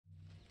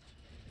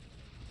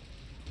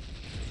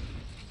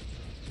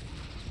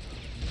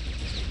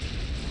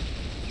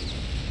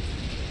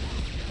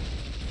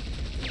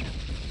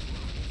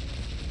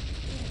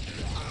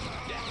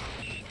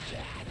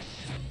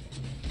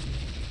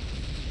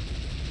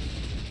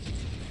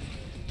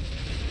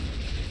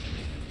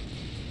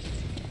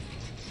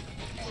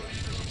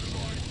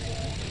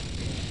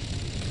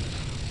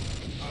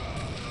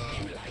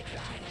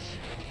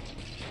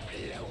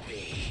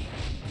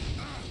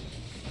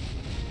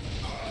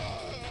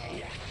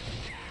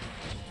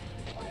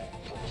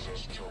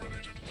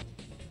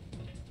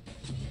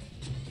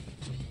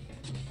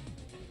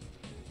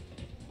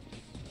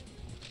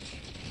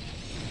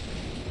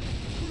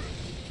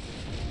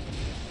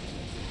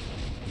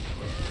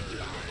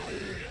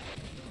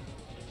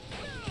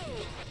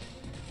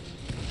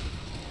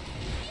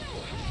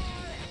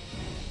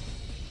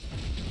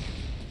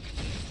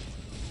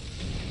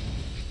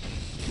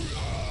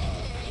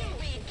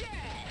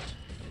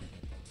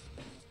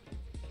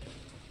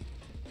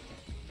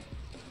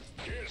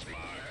kiss my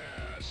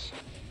ass.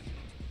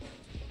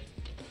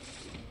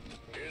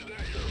 Is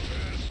that your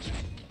best?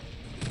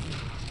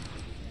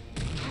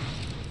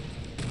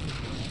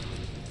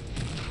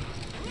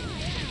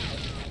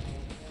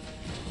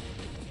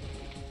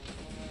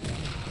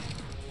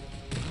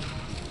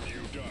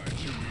 You died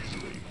too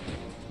easily.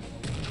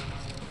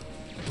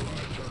 Try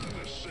turning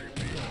the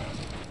safety off.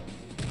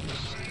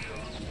 See ya.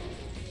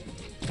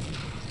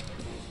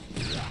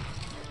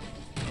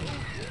 Oh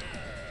yeah.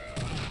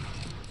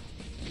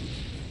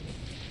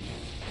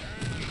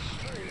 And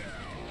stay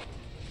down.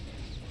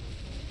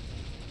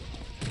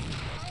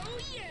 Oh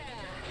yeah!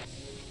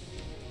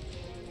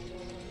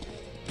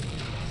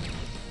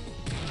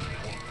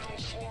 Anyone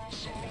else want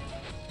some?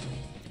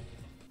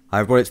 Hi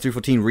everybody, it's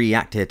 314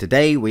 React here.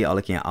 Today we are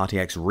looking at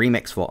RTX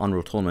Remix for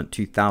Unreal Tournament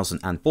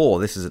 2004.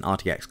 This is an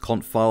RTX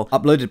conf file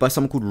uploaded by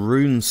someone called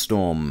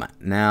RuneStorm.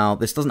 Now,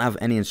 this doesn't have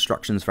any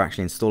instructions for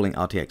actually installing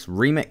RTX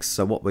Remix,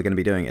 so what we're going to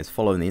be doing is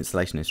following the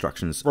installation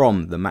instructions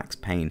from the Max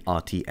Payne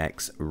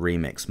RTX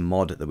Remix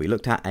mod that we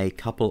looked at a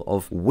couple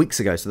of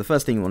weeks ago. So the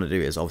first thing you want to do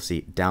is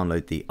obviously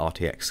download the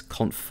RTX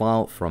conf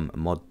file from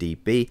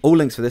ModDB. All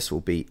links for this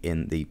will be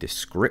in the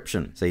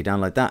description. So you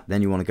download that,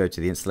 then you want to go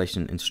to the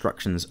installation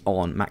instructions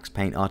on Max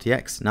Payne RTX.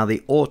 Now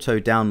the auto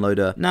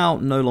downloader now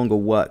no longer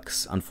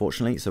works,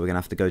 unfortunately, so we're gonna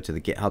have to go to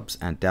the GitHubs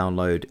and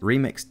download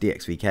Remix,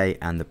 DXVK,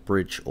 and the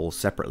bridge all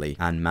separately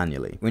and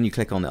manually. When you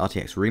click on the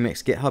RTX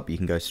Remix GitHub, you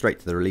can go straight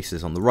to the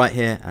releases on the right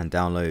here and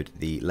download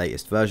the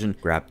latest version.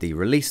 Grab the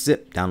release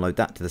zip, download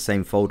that to the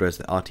same folder as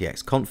the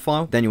RTX conf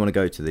file. Then you want to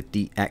go to the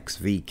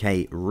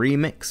DXVK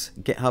Remix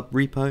GitHub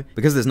repo.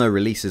 Because there's no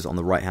releases on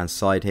the right hand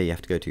side here, you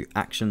have to go to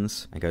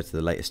Actions and go to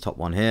the latest top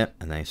one here,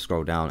 and then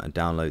scroll down and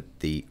download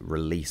the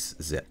release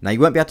zip. Now you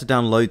won't be able to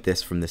download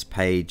this from this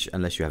page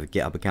unless you have a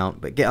GitHub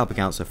account, but GitHub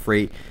accounts are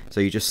free,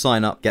 so you just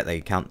sign up, get the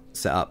account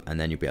set up, and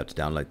then you'll be able to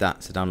download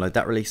that. So download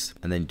that release,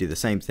 and then do the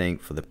same thing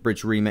for the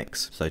bridge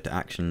remix. So to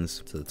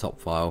Actions, to the top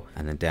file,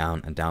 and then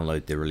down and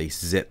download the release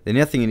zip. Then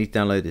the other thing you need to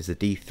download is the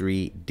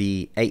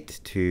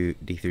D3D8 to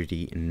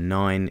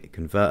D3D9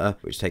 converter,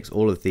 which takes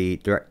all of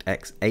the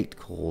DirectX 8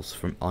 calls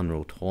from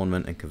Unreal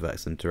Tournament and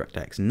converts them to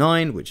DirectX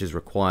 9, which is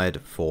required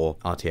for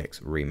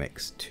RTX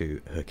Remix to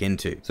hook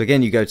into. So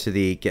again, you go to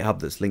the GitHub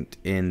that's linked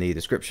in the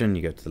description,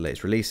 you go to the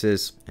latest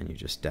releases, and you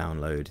just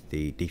download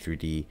the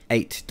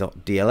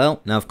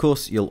D3D8.dll. Now, of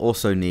course, you'll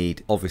also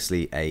need,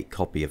 obviously, a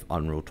copy of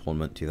Unreal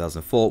Tournament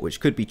 2004, which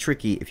could be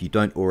tricky if you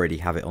don't already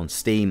have it on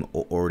Steam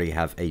or already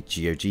have a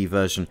GOG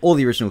version or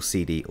the original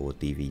CD or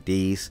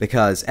DVDs,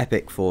 because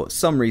Epic, for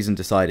some reason,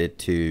 decided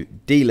to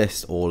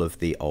delist all of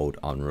the old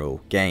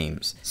Unreal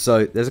games.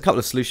 So there's a couple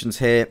of solutions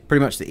here.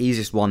 Pretty much the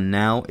easiest one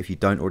now, if you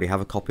don't already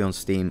have a copy on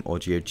Steam or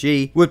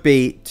GOG, would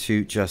be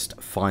to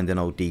just find an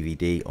old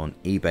DVD on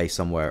eBay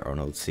somewhere or an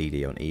old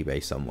CD on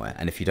eBay somewhere.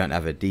 And if you don't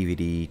have a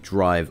DVD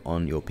drive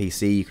on your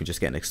PC, you can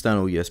just get an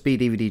external USB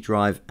DVD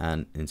drive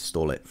and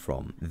install it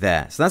from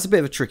there. So that's a bit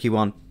of a tricky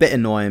one, bit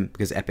annoying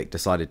because Epic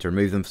decided to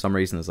remove them for some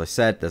reason. As I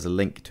said, there's a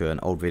link to an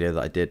old video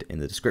that I did in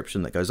the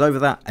description that goes over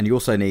that. And you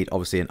also need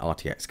obviously an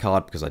RTX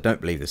card, because I don't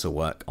believe this will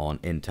work on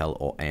Intel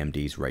or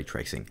AMD's ray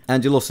tracing.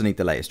 And you'll also need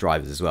the latest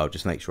drivers as well,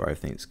 just make sure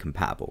everything's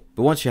compatible.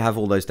 But once you have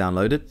all those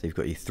downloaded, so you've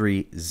got your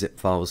 3 zip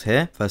files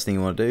here, first thing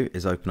you want to do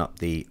is open up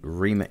the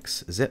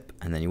Remix zip,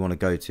 and then you want to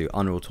go to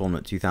Unreal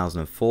Tournament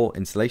 2004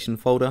 installation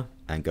folder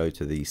and go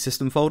to the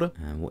system folder.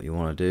 And what you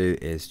want to do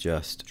is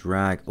just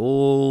drag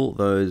all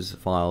those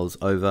files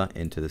over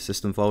into the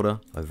system folder,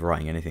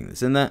 overwriting anything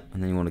that's in there.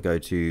 And then you want to go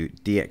to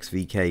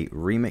DXVK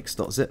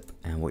remix.zip.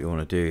 And what you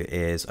want to do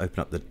is open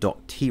up the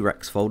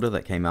 .trex folder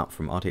that came out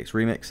from RTX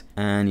Remix.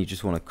 And you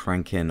just want to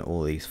crank in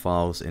all these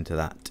files into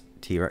that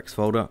Trex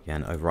folder,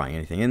 again overwriting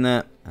anything in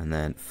there. And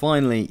then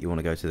finally you want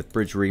to go to the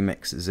bridge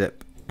remix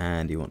zip,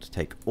 and you want to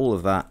take all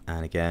of that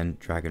and again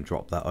drag and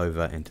drop that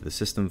over into the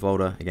system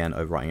folder, again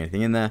overwriting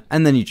anything in there.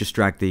 And then you just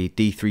drag the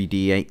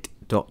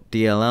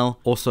D3D8.dll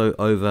also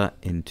over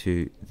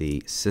into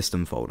the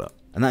system folder,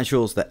 and that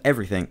ensures that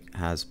everything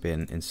has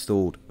been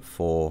installed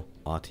for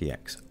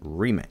RTX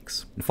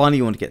Remix. And finally,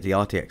 you want to get the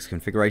RTX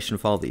configuration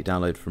file that you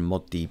download from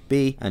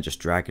ModDB and just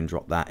drag and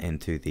drop that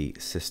into the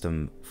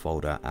system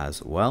folder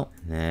as well.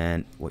 And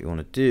then what you want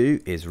to do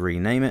is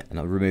rename it, and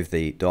I'll remove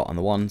the dot on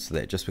the one so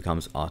that it just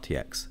becomes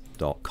RTX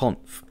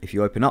RTX.conf. If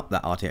you open up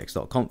that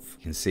RTX.conf,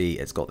 you can see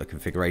it's got the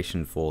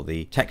configuration for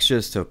the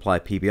textures to apply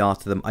PBR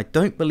to them. I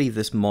don't believe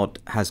this mod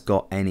has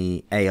got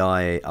any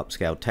AI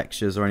upscaled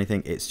textures or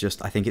anything. It's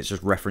just, I think it's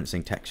just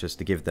referencing textures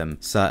to give them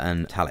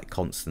certain metallic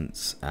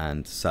constants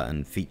and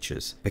certain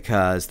features,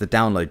 because the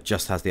download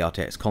just has the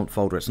RTX conf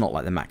folder. It's not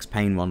like the Max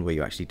Payne one where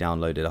you actually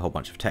downloaded a whole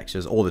bunch of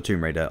textures, or the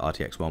Tomb Raider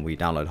RTX one where you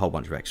download a whole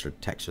bunch of extra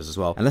textures as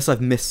well. Unless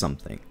I've missed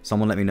something.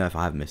 Someone let me know if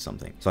I have missed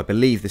something. So I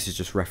believe this is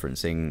just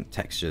referencing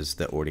textures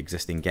that already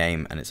exist in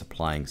game, and it's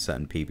applying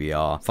certain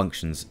PBR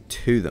functions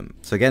to them.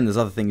 So again, there's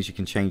other things you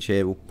can change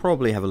here. We'll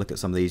probably have a look at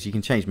some of these. You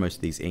can change most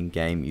of these in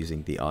game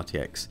using the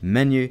RTX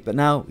menu, but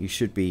now you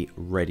should be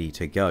ready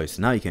to go.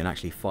 So now you can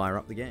actually fire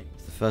up the game.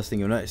 So the first thing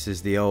you'll notice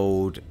is the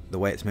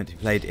way it's meant to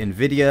be played in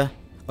NVIDIA.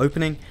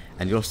 opening,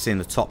 and you'll see in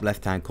the top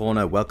left hand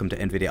corner, welcome to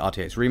NVIDIA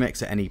RTX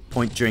Remix. At any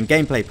point during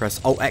gameplay, press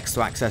Alt X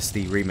to access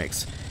the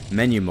Remix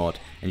menu mod,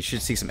 and you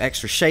should see some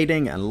extra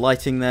shading and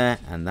lighting there,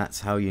 and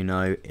that's how you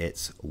know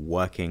it's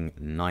working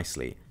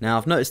nicely. Now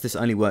I've noticed this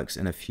only works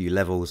in a few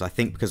levels, I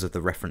think because of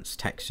the reference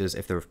textures.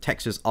 If the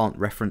textures aren't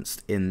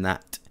referenced in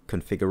that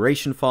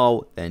configuration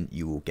file, then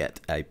you will get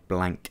a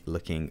blank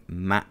looking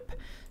map.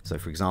 So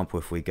for example,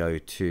 if we go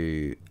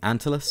to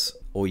Antilles,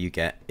 all you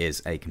get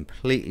is a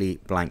completely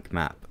blank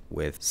map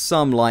with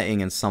some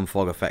lighting and some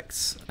fog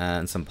effects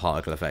and some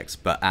particle effects,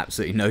 but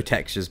absolutely no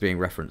textures being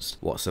referenced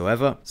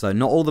whatsoever. So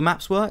not all the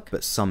maps work,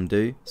 but some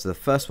do. So the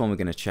first one we're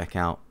going to check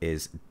out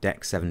is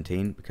Deck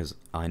 17, because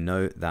I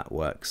know that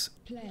works.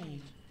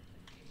 Play.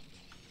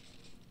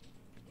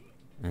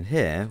 And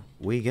here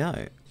we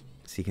go.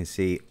 So you can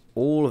see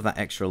all of that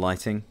extra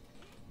lighting,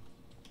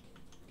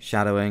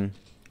 shadowing,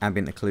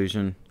 ambient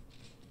occlusion.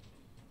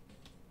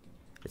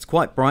 It's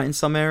quite bright in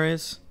some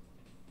areas,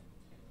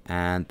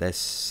 and there's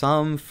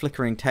some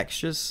flickering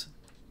textures,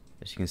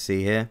 as you can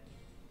see here.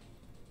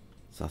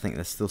 So I think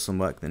there's still some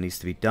work that needs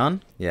to be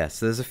done. Yeah,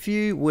 so there's a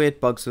few weird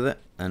bugs with it,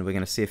 and we're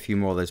going to see a few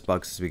more of those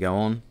bugs as we go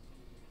on.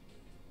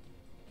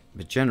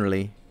 But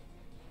generally,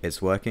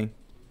 it's working.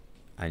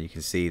 And you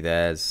can see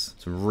there's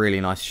some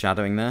really nice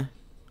shadowing there.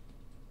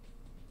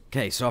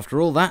 Okay, so after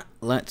all that,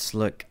 let's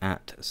look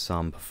at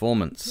some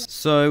performance.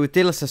 So with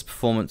DLSS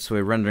performance,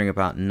 we're rendering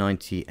about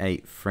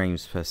 98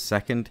 frames per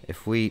second.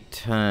 If we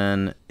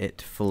turn it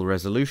to full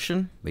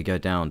resolution, we go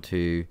down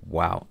to,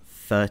 wow,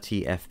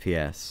 30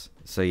 FPS.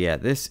 So yeah,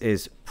 this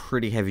is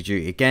pretty heavy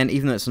duty. Again,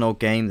 even though it's an old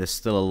game, there's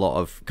still a lot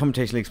of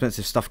computationally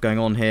expensive stuff going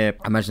on here.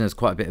 I imagine there's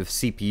quite a bit of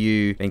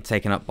CPU being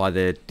taken up by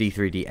the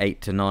D3,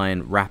 D8 to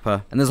 9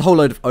 wrapper. And there's a whole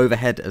load of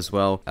overhead as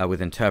well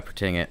with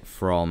interpreting it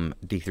from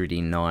D3,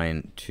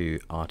 D9 to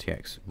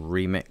RTX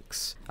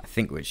Remix, I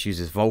think, which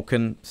uses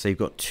Vulkan. So you've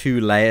got 2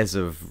 layers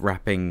of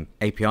wrapping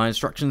API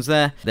instructions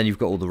there. Then you've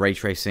got all the ray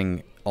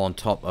tracing on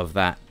top of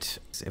that.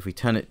 So if we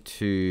turn it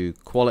to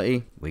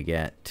quality, we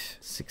get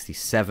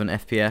 67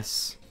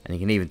 FPS. And you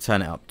can even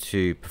turn it up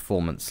to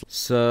performance.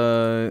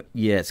 So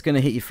yeah, it's going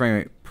to hit your frame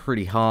rate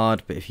pretty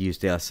hard, but if you use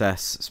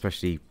DLSS,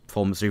 especially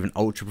performance or even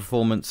ultra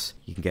performance,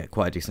 you can get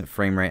quite a decent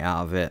frame rate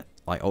out of it.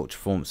 Like ultra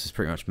performance is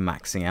pretty much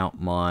maxing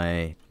out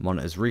my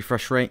monitor's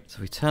refresh rate. So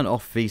if we turn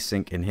off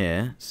VSync in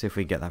here, see if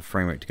we get that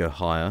frame rate to go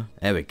higher.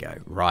 There we go.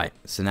 Right.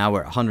 So now we're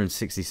at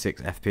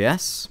 166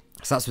 FPS.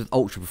 So that's with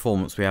ultra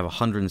performance, we have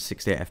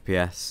 168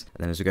 FPS.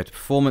 And then as we go to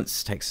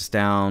performance, it takes us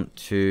down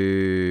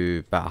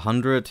to about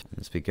 100.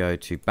 As we go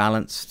to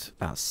balanced,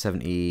 about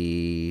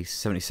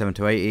 77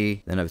 to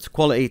 80. Then over to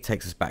quality,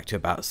 takes us back to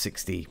about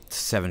 60 to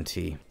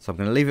 70. So I'm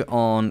going to leave it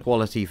on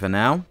quality for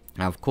now.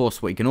 Now, of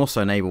course, what you can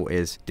also enable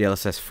is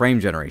DLSS frame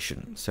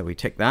generation. So we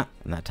tick that,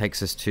 and that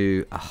takes us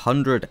to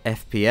 100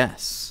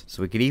 FPS.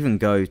 So we could even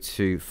go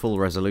to full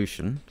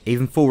resolution.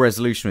 Even full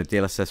resolution with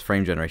DLSS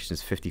frame generation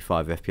is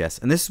 55 FPS.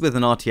 And this is with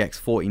an RTX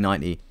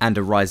 4090 and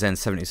a Ryzen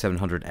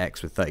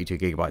 7700X with 32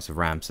 gigabytes of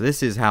RAM. So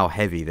this is how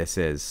heavy this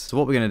is. So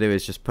what we're going to do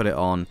is just put it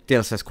on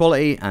DLSS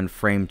quality and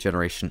frame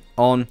generation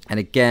on. And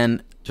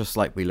again, just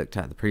like we looked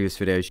at in the previous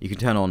videos, you can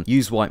turn on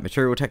use white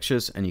material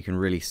textures, and you can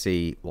really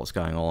see what's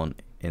going on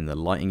in the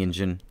lighting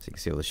engine. So you can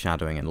see all the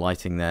shadowing and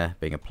lighting there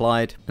being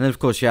applied. And then of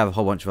course you have a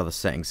whole bunch of other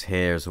settings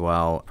here as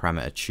well,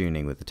 parameter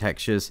tuning with the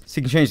textures. So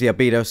you can change the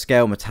albedo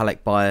scale,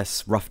 metallic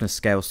bias, roughness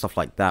scale, stuff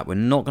like that. We're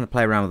not going to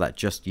play around with that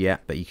just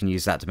yet, but you can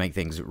use that to make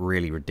things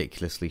really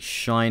ridiculously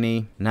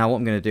shiny. Now what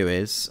I'm going to do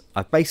is,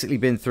 I've basically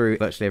been through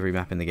virtually every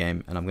map in the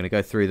game, and I'm going to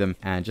go through them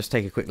and just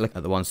take a quick look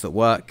at the ones that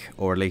work,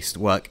 or at least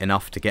work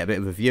enough to get a bit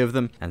of a view of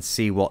them, and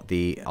see what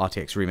the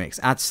RTX Remix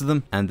adds to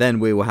them. And then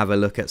we will have a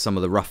look at some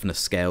of the roughness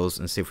scales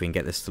and see if we can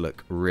get this to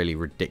look really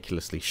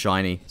ridiculously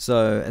shiny.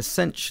 So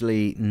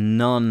essentially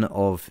none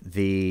of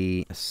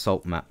the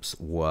assault maps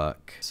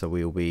work, so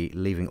we will be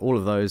leaving all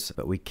of those,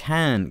 but we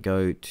can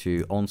go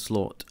to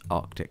Onslaught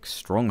Arctic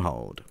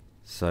Stronghold.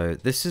 So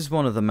this is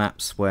one of the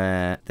maps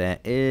where there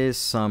is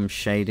some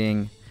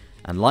shading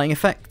and lighting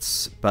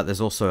effects, but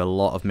there's also a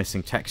lot of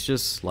missing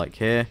textures like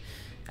here,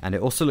 and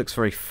it also looks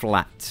very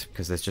flat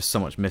because there's just so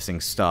much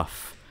missing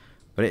stuff.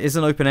 But it is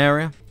an open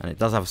area, and it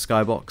does have a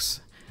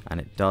skybox, and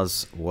it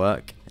does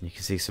work. And you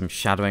can see some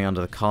shadowing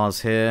under the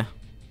cars here.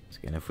 So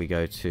again, if we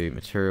go to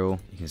material,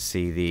 you can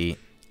see the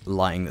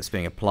lighting that's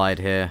being applied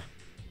here.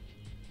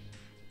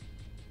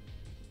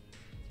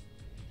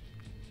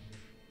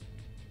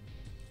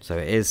 So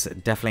it is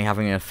definitely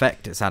having an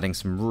effect. It's adding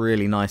some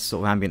really nice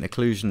sort of ambient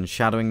occlusion and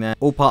shadowing there.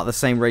 All part of the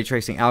same ray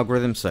tracing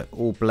algorithm, so it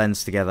all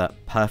blends together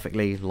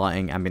perfectly.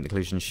 Lighting, ambient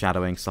occlusion,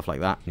 shadowing, stuff like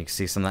that. And you can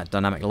see some of that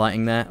dynamic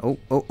lighting there.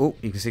 Oh,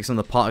 you can see some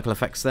of the particle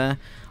effects there.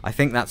 I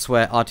think that's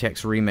where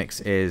RTX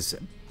Remix is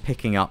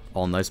picking up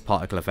on those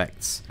particle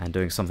effects and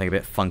doing something a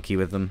bit funky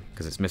with them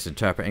because it's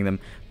misinterpreting them.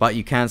 But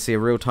you can see a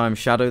real-time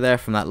shadow there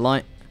from that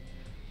light,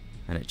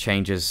 and it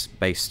changes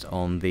based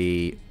on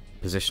the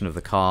position of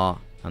the car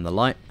and the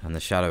light, and the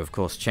shadow of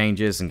course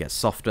changes and gets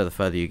softer the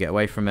further you get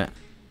away from it.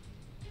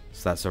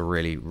 So that's a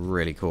really,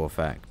 really cool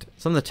effect.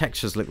 Some of the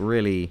textures look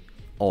really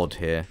odd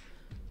here.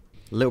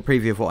 A little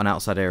preview of what an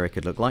outside area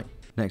could look like.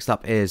 Next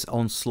up is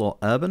Onslaught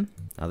Urban.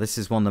 Now this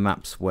is one of the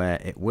maps where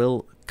it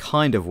will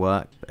kind of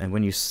work, and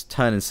when you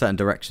turn in certain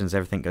directions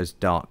everything goes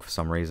dark for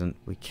some reason.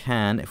 We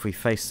can, if we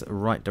face the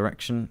right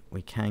direction,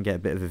 we can get a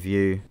bit of a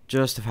view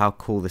just of how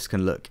cool this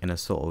can look in a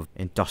sort of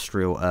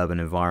industrial urban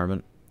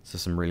environment. So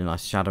some really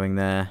nice shadowing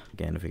there.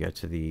 Again, if we go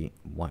to the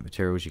white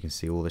materials, you can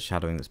see all the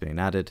shadowing that's being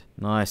added.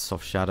 Nice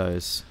soft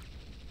shadows.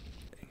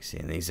 You can see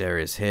in these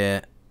areas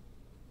here,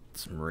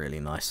 some really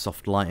nice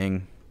soft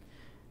lighting.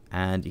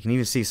 And you can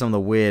even see some of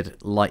the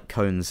weird light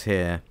cones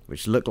here,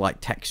 which look like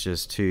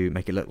textures to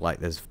make it look like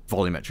there's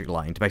volumetric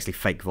lighting, to basically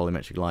fake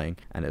volumetric lighting.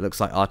 And it looks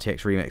like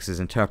RTX Remix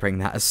is interpreting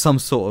that as some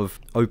sort of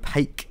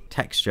opaque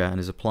texture and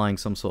is applying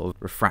some sort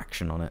of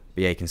refraction on it.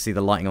 But yeah, you can see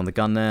the lighting on the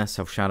gun there,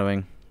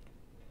 self-shadowing.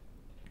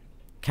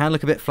 Can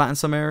look a bit flat in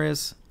some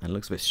areas, and it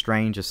looks a bit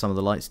strange as some of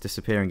the lights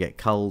disappear and get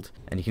culled.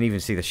 And you can even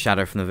see the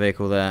shadow from the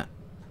vehicle there.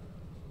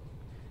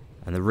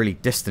 And the really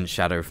distant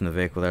shadow from the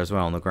vehicle there as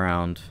well on the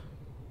ground.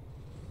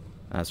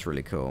 That's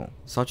really cool.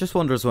 So I just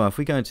wonder as well, if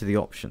we go into the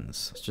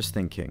options, I was just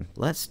thinking,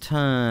 let's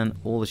turn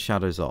all the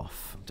shadows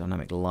off.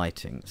 Dynamic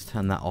lighting, let's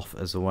turn that off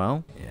as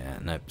well. Yeah,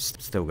 no,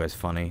 still goes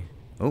funny.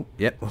 Oh,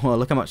 yep, well,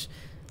 look how much,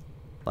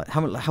 like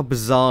how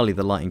bizarrely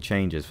the lighting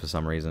changes for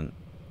some reason.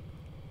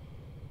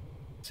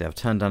 So I've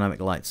turned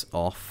dynamic lights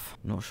off.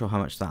 I'm not sure how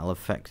much that'll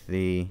affect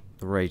the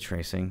ray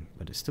tracing,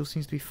 but it still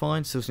seems to be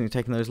fine. Still seems to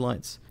be taking those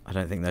lights. I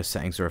don't think those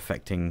settings are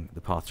affecting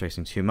the path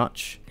tracing too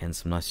much. And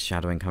some nice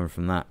shadowing coming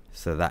from that.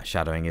 So that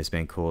shadowing is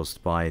being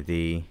caused by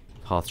the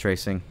path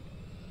tracing.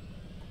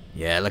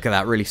 Yeah, look at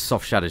that, really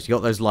soft shadows. You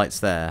got those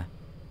lights there.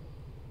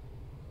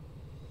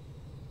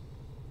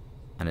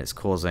 And it's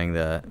causing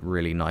the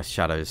really nice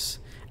shadows.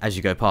 As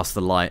you go past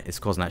the light, it's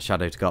causing that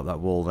shadow to go up that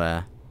wall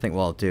there. I think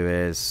what I'll do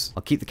is,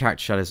 I'll keep the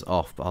character shadows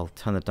off, but I'll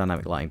turn the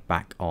dynamic lighting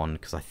back on,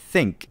 because I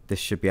think this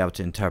should be able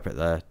to interpret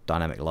the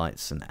dynamic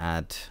lights and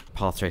add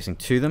path tracing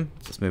to them.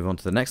 So let's move on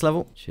to the next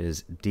level, which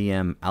is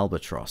DM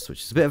Albatross,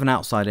 which is a bit of an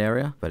outside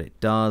area, but it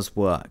does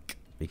work.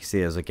 You can see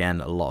there's, again,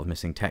 a lot of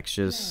missing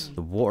textures.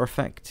 The water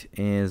effect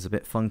is a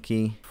bit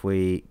funky. If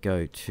we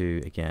go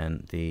to,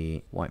 again,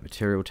 the white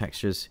material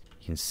textures,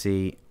 you can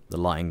see the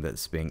lighting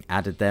that's being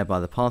added there by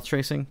the path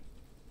tracing.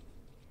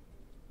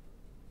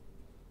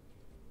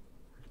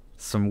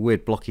 Some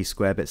weird blocky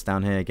square bits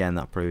down here. Again,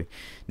 that probably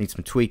needs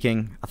some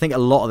tweaking. I think a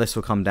lot of this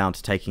will come down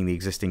to taking the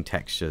existing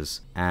textures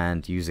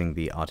and using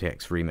the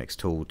RTX Remix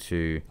tool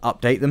to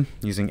update them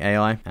using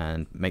AI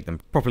and make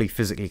them properly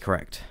physically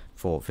correct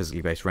for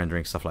physically based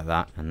rendering, stuff like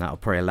that. And that'll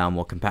probably allow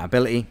more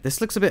compatibility. This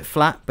looks a bit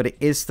flat, but it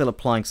is still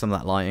applying some of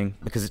that lighting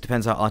because it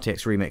depends how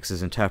RTX Remix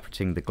is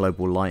interpreting the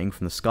global lighting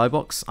from the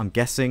skybox, I'm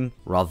guessing,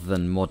 rather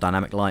than more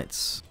dynamic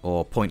lights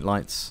or point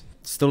lights.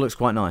 It still looks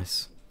quite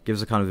nice.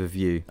 Gives a kind of a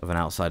view of an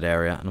outside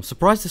area, and I'm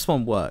surprised this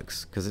one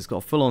works because it's got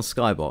a full-on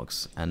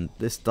skybox and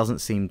this doesn't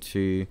seem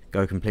to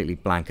go completely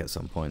blank at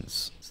some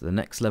points. So the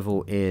next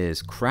level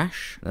is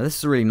Crash. Now this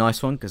is a really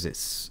nice one because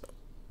it's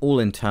all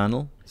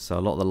internal, so a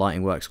lot of the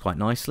lighting works quite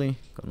nicely.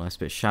 Got a nice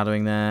bit of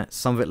shadowing there.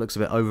 Some of it looks a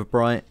bit over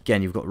bright.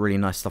 Again, you've got really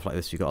nice stuff like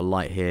this. You've got a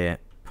light here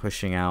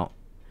pushing out,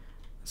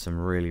 some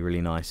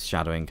really nice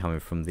shadowing coming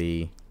from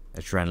the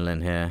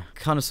adrenaline here.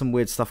 Kind of some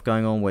weird stuff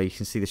going on where you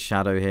can see the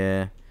shadow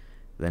here.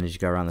 Then as you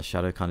go around, the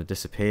shadow kind of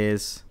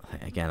disappears.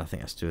 Again, I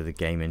think that's to do with the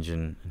game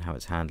engine and how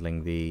it's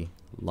handling the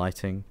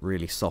lighting.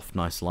 Really soft,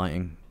 nice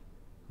lighting.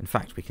 In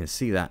fact, we can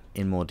see that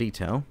in more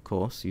detail, of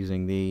course,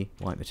 using the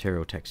white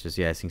material textures.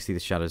 Yeah, so you can see the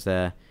shadows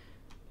there.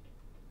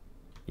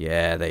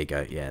 Yeah, there you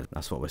go. Yeah,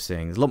 that's what we're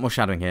seeing. There's a lot more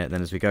shadowing here.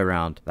 Then as we go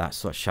around, that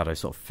sort of shadow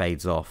sort of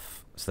fades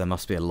off. So there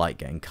must be a light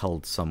getting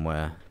culled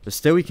somewhere. But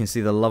still, we can see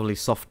the lovely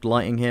soft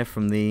lighting here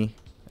from the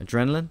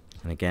adrenaline.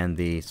 And again,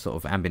 the sort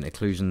of ambient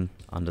occlusion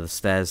under the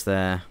stairs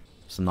there.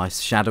 Some nice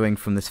shadowing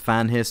from this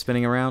fan here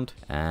spinning around.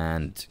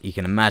 And you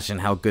can imagine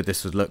how good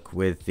this would look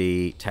with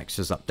the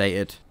textures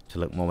updated to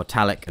look more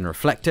metallic and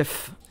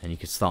reflective. And you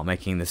could start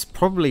making this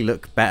probably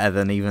look better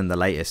than even the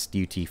latest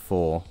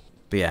UT4.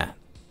 But yeah,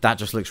 that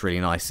just looks really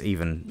nice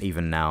even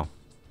now.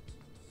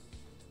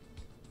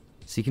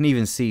 So you can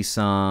even see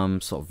some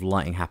sort of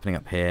lighting happening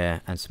up here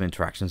and some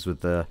interactions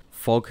with the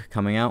fog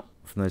coming out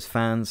from those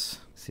fans.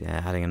 So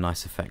yeah, adding a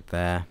nice effect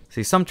there.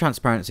 See, some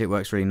transparency it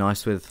works really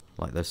nice with,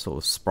 like those sort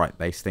of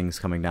sprite-based things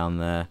coming down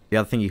there. The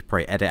other thing you could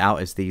probably edit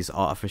out is these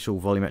artificial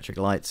volumetric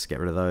lights. Get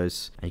rid of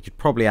those. And you could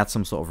probably add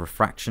some sort of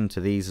refraction to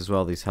these as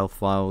well, these health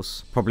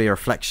files. Probably a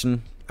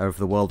reflection over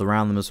the world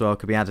around them as well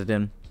could be added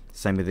in.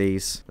 Same with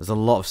these. There's a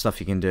lot of stuff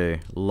you can do.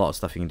 A lot of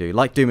stuff you can do.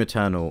 Like Doom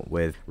Eternal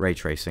with ray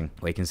tracing,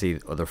 where you can see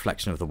the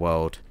reflection of the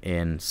world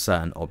in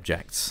certain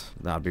objects.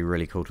 That would be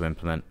really cool to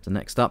implement. So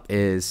next up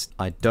is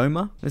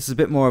Idoma. This is a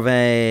bit more of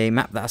a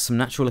map that has some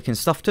natural looking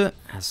stuff to it.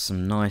 Has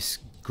some nice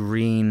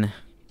green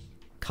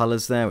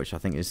colors there, which I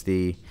think is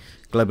the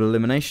global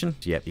illumination.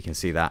 Yep, you can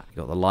see that.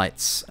 You've got the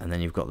lights, and then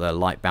you've got the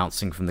light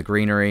bouncing from the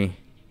greenery,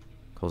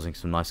 causing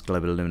some nice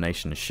global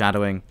illumination and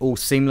shadowing. All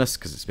seamless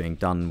because it's being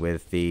done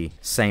with the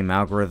same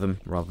algorithm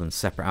rather than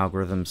separate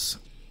algorithms.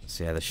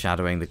 So yeah, the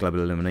shadowing, the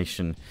global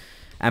illumination,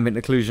 ambient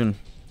occlusion,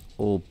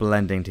 all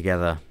blending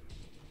together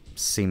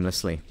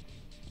seamlessly.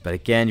 But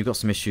again, you've got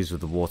some issues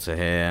with the water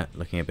here,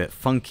 looking a bit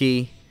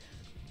funky.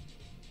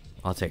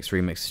 RTX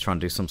Remix is trying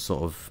to do some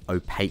sort of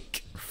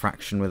opaque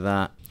refraction with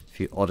that. A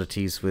few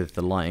oddities with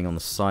the lighting on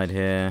the side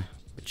here.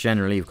 But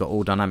generally, you've got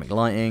all dynamic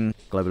lighting,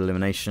 global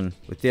illumination.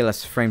 With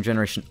DLSS frame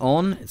generation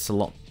on, it's a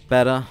lot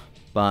better,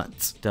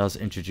 but does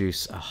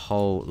introduce a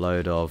whole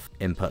load of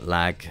input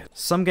lag.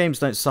 Some games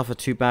don't suffer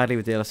too badly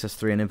with DLSS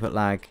 3 and input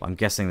lag. I'm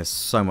guessing there's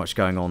so much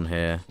going on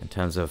here in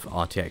terms of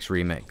RTX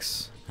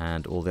Remix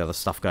and all the other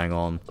stuff going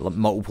on.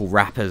 Multiple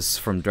wrappers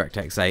from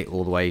DirectX 8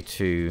 all the way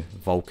to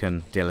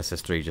Vulkan.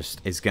 DLSS 3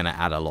 just is going to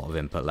add a lot of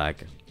input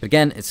lag. But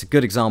again, it's a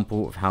good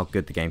example of how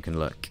good the game can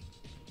look.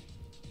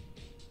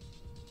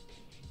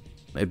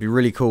 It'd be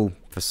really cool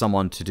for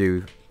someone to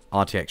do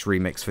RTX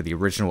Remix for the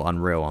original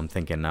Unreal, I'm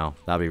thinking now.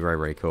 That'd be very,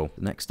 very cool.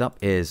 Next up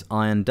is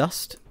Iron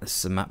Dust. This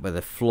is a map where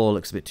the floor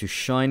looks a bit too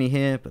shiny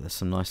here, but there's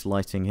some nice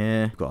lighting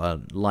here. We've got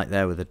a light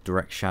there with a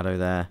direct shadow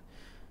there.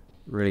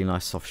 Really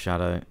nice soft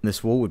shadow.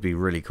 This wall would be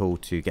really cool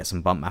to get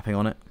some bump mapping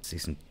on it. See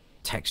some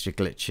texture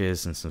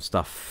glitches and some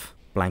stuff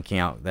blanking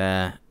out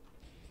there.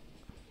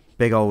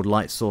 Big old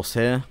light source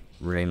here.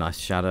 Really nice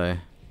shadow.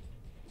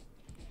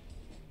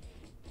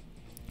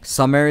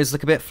 Some areas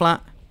look a bit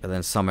flat, but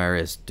then some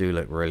areas do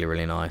look really,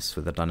 really nice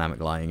with the dynamic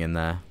lighting in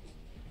there.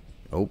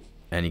 Oh,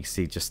 and you can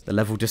see just the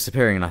level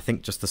disappearing, and I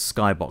think just the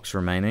skybox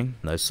remaining.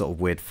 Those sort of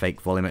weird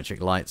fake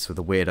volumetric lights with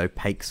a weird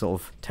opaque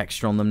sort of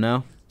texture on them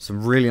now.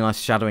 Some really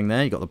nice shadowing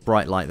there. You got the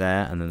bright light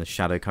there, and then the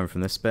shadow coming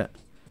from this bit.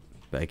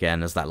 But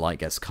again, as that light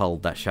gets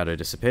culled, that shadow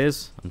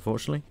disappears,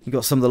 unfortunately. You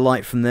got some of the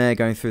light from there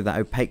going through that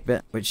opaque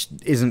bit, which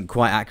isn't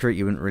quite accurate.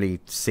 You wouldn't really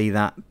see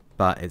that,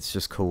 but it's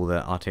just cool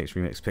that RTX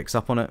Remix picks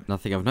up on it.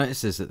 Another thing I've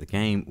noticed is that the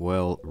game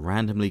will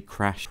randomly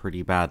crash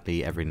pretty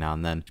badly every now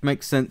and then, which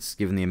makes sense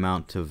given the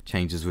amount of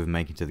changes we're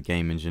making to the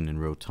game engine in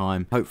real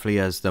time. Hopefully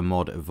as the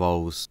mod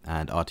evolves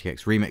and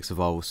RTX Remix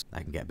evolves,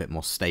 that can get a bit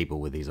more stable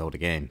with these older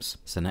games.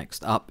 So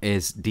next up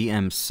is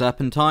DM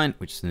Serpentine,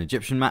 which is an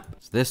Egyptian map.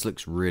 So this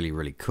looks really,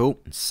 really cool.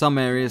 In some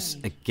areas,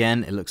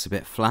 again, it looks a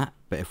bit flat,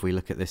 but if we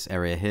look at this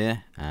area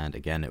here, and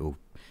again, it will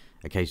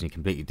occasionally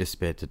completely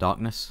disappear to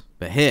darkness.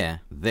 But here,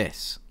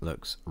 this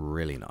looks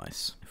really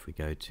nice. If we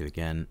go to,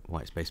 again,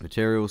 white space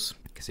materials,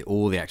 you can see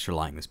all the extra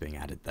lighting that's being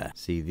added there.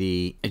 See,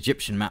 the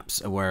Egyptian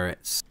maps are where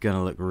it's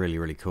gonna look really,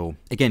 really cool.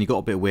 Again, you've got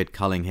a bit of weird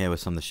culling here where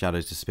some of the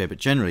shadows disappear, but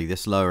generally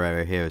this lower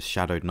area here is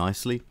shadowed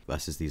nicely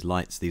versus these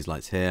lights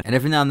here. And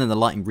every now and then the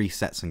lighting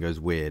resets and goes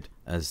weird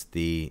as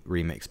the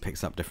remix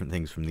picks up different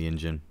things from the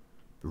engine.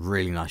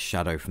 Really nice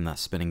shadow from that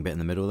spinning bit in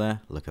the middle there.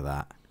 Look at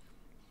that.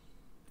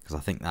 Because I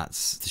think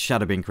that's the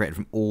shadow being created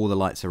from all the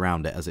lights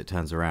around it as it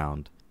turns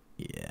around.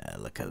 Yeah,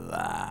 look at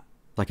that.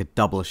 It's like a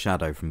double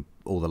shadow from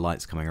all the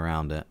lights coming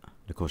around it.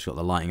 And of course, you've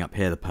got the lighting up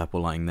here, the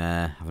purple lighting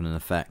there, having an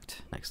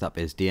effect. Next up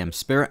is DM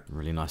Spirit.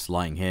 Really nice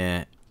lighting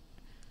here.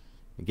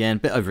 Again, a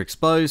bit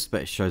overexposed,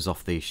 but it shows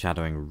off the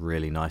shadowing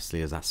really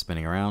nicely as that's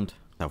spinning around.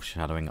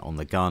 Self-shadowing on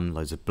the gun,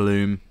 loads of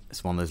bloom.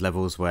 It's one of those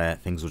levels where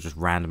things will just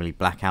randomly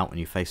black out when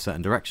you face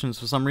certain directions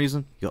for some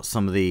reason. You've got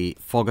some of the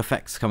fog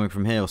effects coming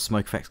from here, or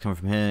smoke effects coming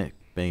from here,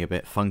 being a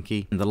bit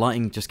funky. And the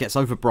lighting just gets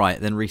over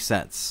bright, then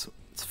resets.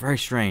 It's very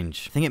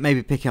strange. I think it may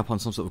be picking up on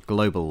some sort of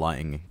global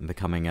lighting and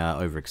becoming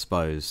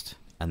overexposed.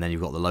 And then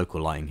you've got the local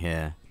lighting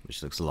here,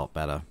 which looks a lot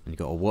better. And you've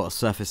got a water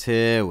surface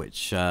here,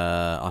 which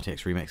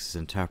RTX Remix is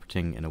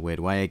interpreting in a weird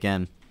way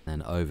again.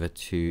 Then over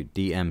to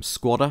DM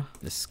Squatter.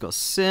 This has got a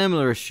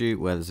similar issue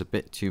where there's a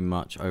bit too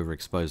much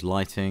overexposed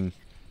lighting.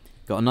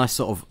 Got a nice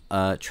sort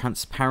of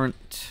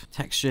transparent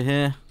texture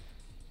here,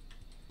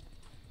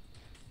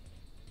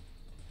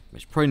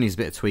 which probably needs a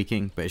bit of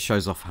tweaking, but it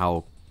shows off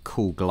how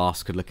cool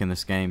glass could look in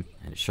this game,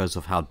 and it shows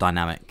off how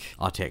dynamic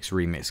RTX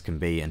Remix can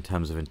be in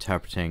terms of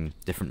interpreting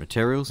different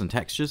materials and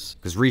textures,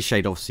 because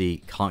Reshade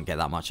obviously can't get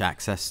that much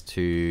access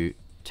to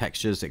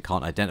textures, it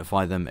can't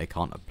identify them, it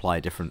can't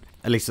apply different,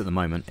 at least at the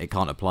moment, it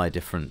can't apply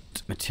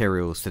different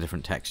materials to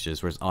different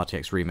textures, whereas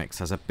RTX Remix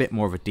has a bit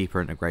more of a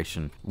deeper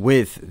integration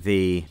with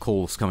the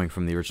calls coming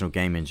from the original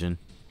game engine.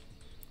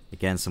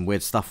 Again, some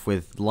weird stuff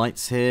with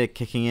lights here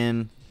kicking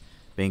in,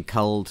 being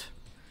culled,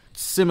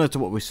 similar to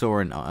what we saw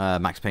in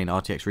Max Payne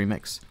RTX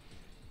Remix.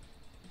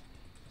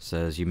 So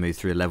as you move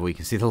through a level, you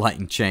can see the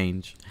lighting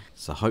change.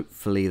 So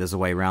hopefully there's a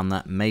way around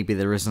that. Maybe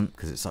there isn't,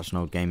 because it's such an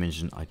old game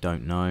engine, I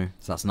don't know.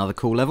 So that's another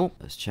cool level.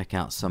 Let's check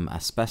out some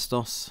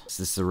Asbestos.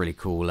 So this is a really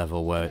cool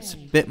level where it's a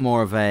bit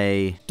more of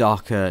a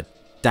darker,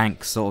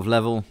 dank sort of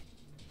level.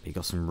 But you've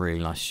got some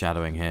really nice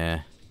shadowing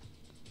here.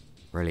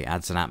 Really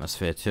adds an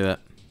atmosphere to it.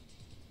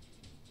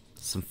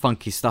 Some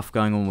funky stuff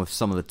going on with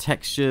some of the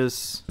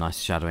textures. Nice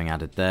shadowing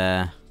added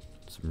there.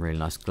 Some really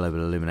nice global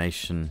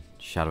illumination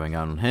shadowing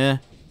going on here.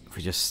 If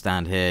we just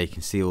stand here, you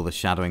can see all the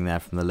shadowing there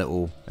from the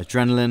little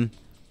adrenaline.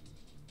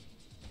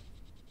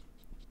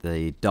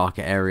 The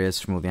darker areas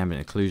from all the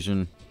ambient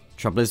occlusion.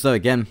 Trouble is though,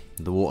 again,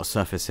 the water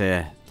surface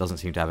here doesn't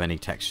seem to have any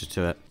texture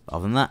to it.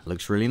 Other than that,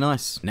 looks really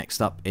nice. Next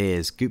up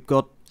is Goop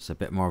God. It's a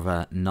bit more of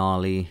a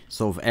gnarly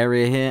sort of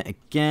area here.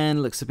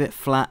 Again, looks a bit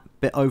flat,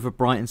 bit over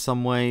bright in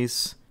some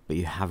ways. But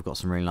you have got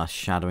some really nice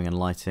shadowing and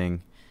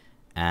lighting.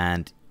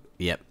 And,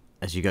 yep,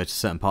 as you go to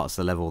certain parts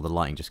of the level, the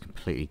lighting just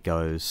completely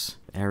goes.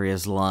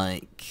 Areas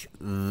like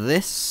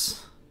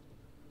this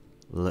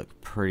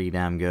look pretty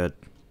damn good.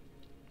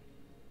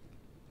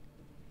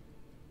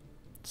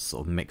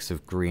 Sort of mix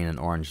of green and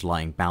orange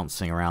lighting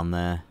bouncing around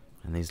there.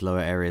 And these lower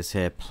areas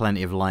here,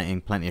 plenty of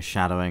lighting, plenty of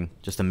shadowing.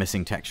 Just a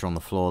missing texture on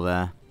the floor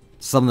there.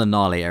 Some of the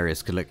gnarly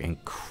areas could look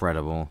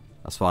incredible.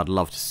 That's why I'd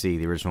love to see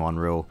the original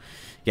Unreal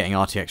getting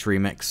RTX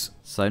Remix.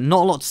 So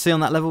not a lot to see on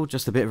that level,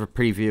 just a bit of a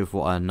preview of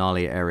what a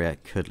gnarly area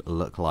could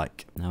look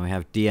like. Now we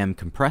have DM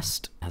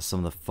compressed. Has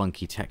some of the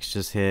funky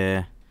textures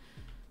here.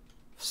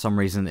 For some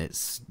reason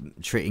it's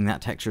treating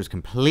that texture as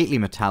completely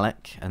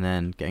metallic, and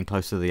then getting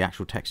closer to the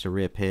actual texture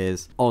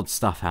reappears. Odd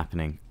stuff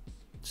happening.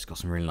 Just got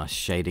some really nice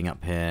shading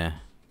up here.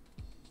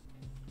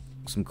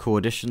 Some cool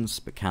additions,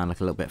 but can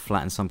look a little bit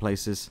flat in some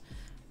places.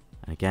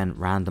 And again,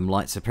 random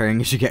lights appearing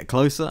as you get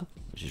closer,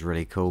 which is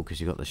really cool because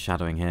you've got the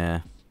shadowing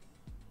here.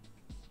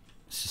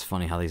 It's just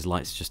funny how these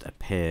lights just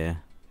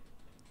appear.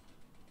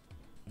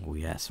 Oh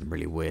yeah, some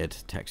really weird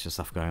texture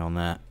stuff going on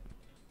there.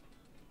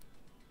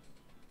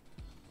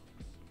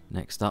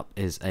 Next up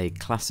is a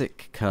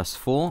classic Curse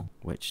 4,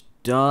 which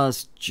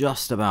does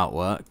just about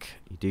work.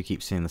 You do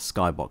keep seeing the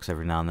skybox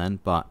every now and then,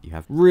 but you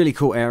have really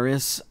cool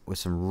areas with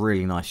some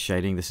really nice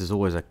shading. This is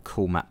always a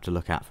cool map to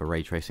look at for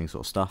ray tracing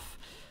sort of stuff,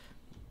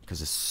 because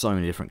there's so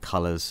many different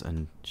colors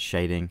and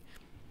shading.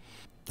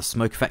 The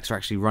smoke effects are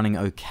actually running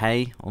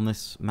okay on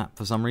this map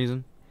for some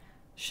reason.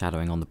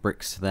 Shadowing on the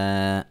bricks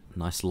there,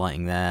 nice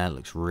lighting there,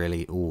 looks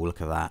really, ooh,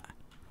 look at that.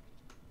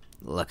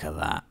 Look at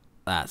that.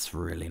 That's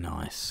really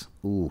nice.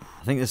 Ooh.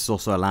 I think this is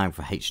also allowing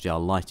for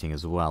HDR lighting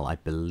as well, I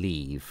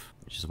believe,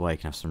 which is why you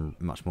can have some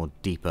much more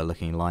deeper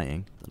looking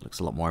lighting. That looks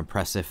a lot more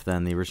impressive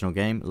than the original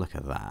game. Look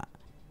at that.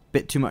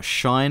 Bit too much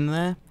shine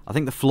there. I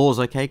think the floor's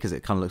okay because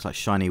it kind of looks like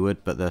shiny wood,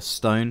 but the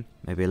stone,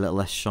 maybe a little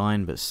less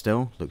shine, but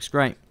still looks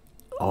great.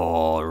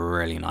 Oh,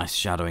 really nice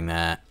shadowing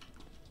there.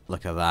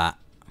 Look at that.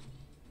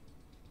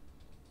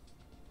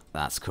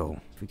 That's cool.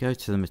 If we go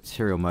to the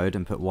material mode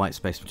and put white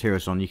space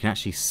materials on, you can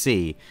actually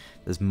see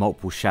there's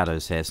multiple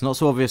shadows here. It's not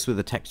so obvious with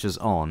the textures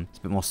on. It's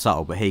a bit more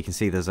subtle, but here you can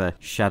see there's a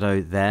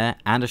shadow there,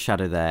 and a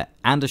shadow there,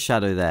 and a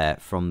shadow there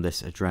from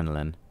this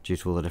adrenaline due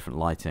to all the different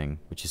lighting,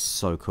 which is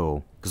so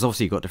cool. Because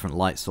obviously you've got different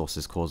light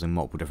sources causing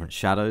multiple different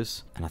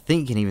shadows. And I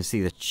think you can even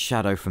see the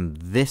shadow from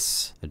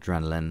this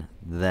adrenaline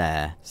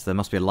there. So there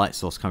must be a light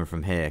source coming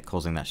from here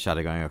causing that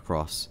shadow going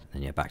across.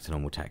 And yeah, back to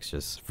normal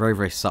textures. Very,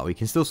 very subtle. You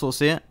can still sort of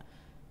see it.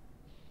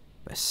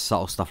 But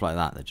subtle stuff like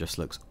that just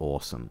looks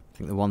awesome. I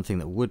think the one thing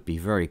that would be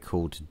very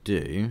cool to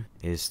do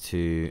is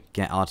to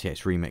get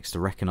RTX Remix to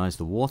recognize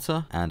the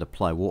water and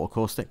apply water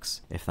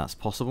caustics, if that's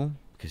possible.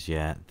 Because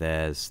yeah,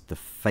 there's the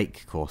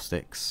fake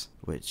caustics,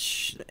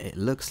 which it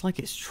looks like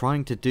it's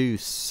trying to do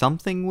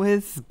something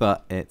with,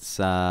 but it's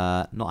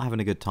not having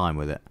a good time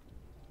with it.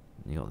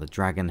 You got the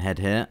dragon head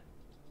here.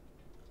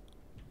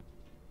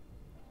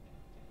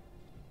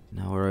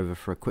 Now we're over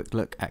for a quick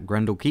look at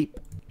Grendel Keep,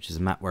 which is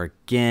a map where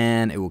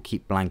again it will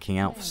keep blanking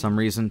out for some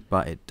reason,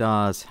 but it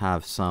does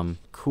have some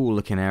cool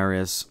looking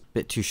areas, a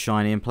bit too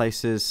shiny in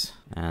places,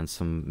 and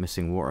some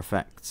missing water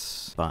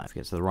effects. But if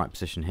we get to the right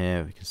position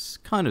here, we can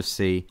kind of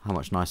see how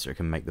much nicer it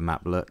can make the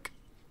map look.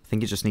 I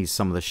think it just needs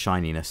some of the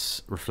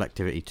shininess,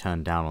 reflectivity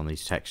turned down on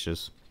these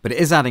textures. But it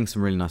is adding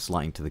some really nice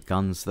lighting to the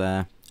guns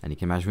there. And you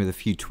can imagine with a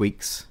few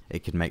tweaks,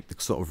 it could make the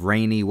sort of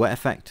rainy wet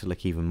effect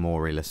look even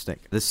more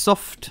realistic. The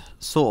soft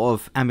sort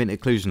of ambient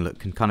occlusion look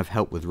can kind of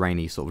help with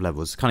rainy sort of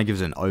levels. It kind of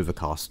gives it an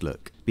overcast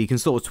look. But you can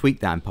sort of tweak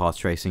that in path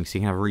tracing, so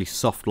you can have really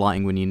soft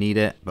lighting when you need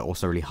it, but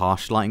also really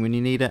harsh lighting when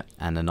you need it,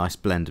 and a nice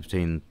blend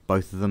between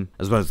both of them,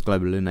 as well as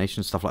global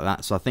illumination, stuff like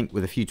that. So I think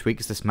with a few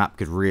tweaks, this map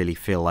could really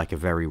feel like a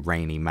very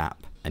rainy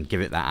map and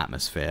give it that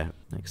atmosphere.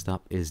 Next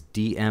up is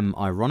DM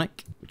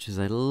Ironic, which is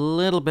a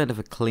little bit of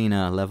a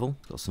cleaner level.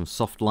 Got some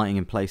soft lighting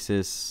in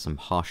places, some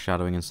harsh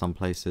shadowing in some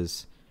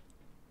places.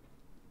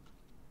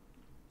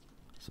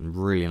 Some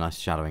really nice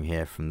shadowing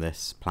here from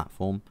this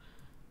platform.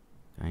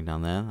 Going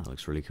down there, that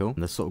looks really cool. And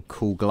there's sort of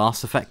cool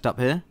glass effect up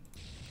here,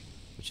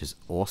 which is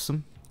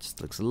awesome.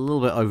 Just looks a little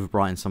bit over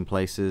bright in some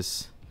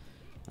places.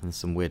 And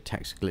some weird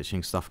texture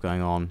glitching stuff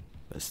going on.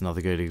 It's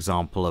another good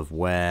example of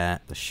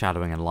where the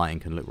shadowing and lighting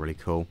can look really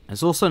cool.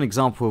 It's also an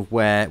example of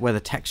where the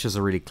textures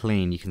are really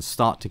clean. You can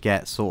start to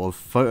get sort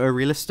of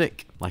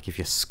photorealistic. Like if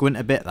you squint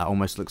a bit, that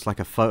almost looks like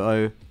a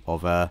photo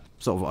of a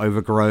sort of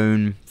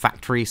overgrown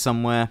factory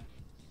somewhere.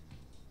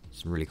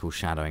 Some really cool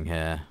shadowing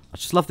here. I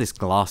just love this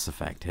glass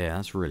effect here.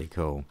 That's really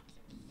cool.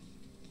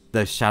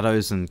 Those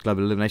shadows and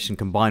global illumination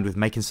combined with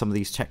making some of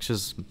these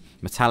textures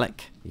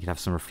metallic. You can have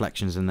some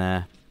reflections in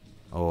there.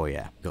 Oh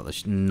yeah, got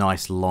this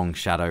nice long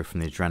shadow from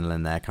the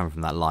adrenaline there coming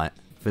from that light.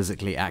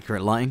 Physically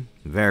accurate lighting,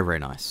 very, very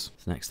nice.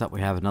 So next up we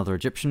have another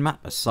Egyptian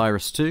map,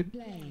 Osiris 2.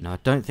 Now I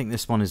don't think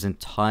this one is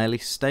entirely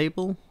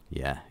stable.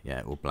 Yeah,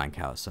 it will blank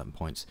out at certain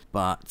points.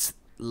 But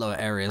lower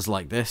areas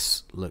like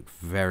this look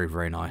very,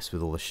 very nice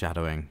with all the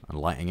shadowing and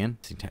lighting in.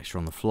 See texture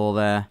on the floor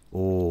there.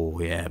 Oh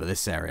yeah, but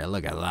this area,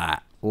 look at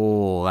that.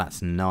 Oh,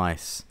 that's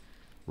nice.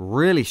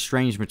 Really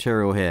strange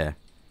material here.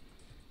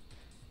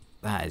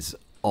 That is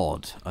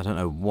odd. I don't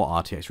know what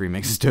RTX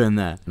Remix is doing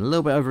there. A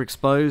little bit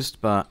overexposed,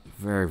 but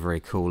very, very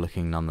cool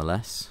looking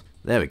nonetheless.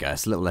 There we go,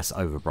 it's a little less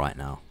overbright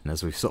now. And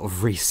as we've sort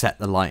of reset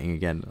the lighting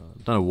again,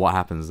 I don't know what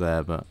happens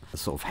there, but the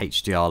sort of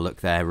HDR look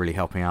there really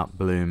helping out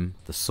Bloom.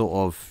 The sort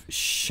of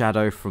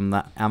shadow from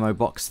that ammo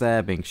box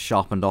there being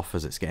sharpened off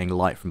as it's getting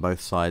light from both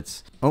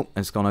sides. Oh,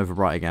 it's gone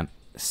overbright again.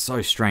 It's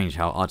so strange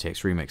how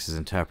RTX Remix is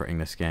interpreting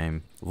this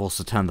game. I've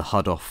also turned the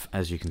HUD off,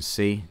 as you can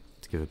see,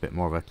 to give a bit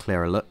more of a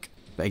clearer look.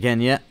 But again,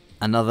 yeah,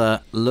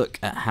 another look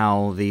at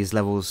how these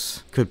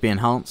levels could be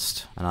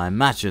enhanced, and I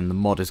imagine the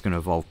mod is going to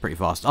evolve pretty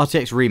fast.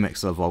 RTX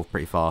Remix will evolve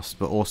pretty fast,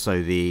 but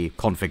also the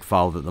config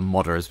file that the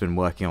modder has been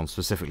working on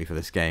specifically for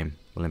this game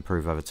will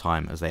improve over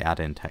time as they add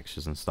in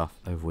textures and stuff.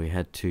 Over we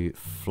head to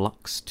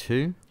Flux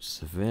 2, which is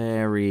a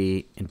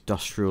very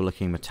industrial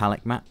looking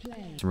metallic map.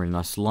 Some really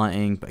nice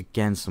lighting, but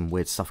again some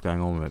weird stuff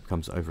going on when it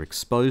becomes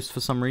overexposed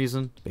for some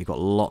reason. But you've got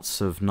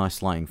lots of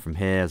nice lighting from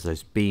here as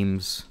those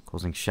beams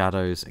causing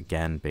shadows,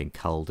 again being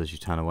culled as you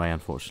turn away,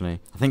 unfortunately.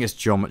 I think it's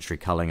geometry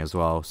culling as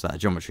well, so that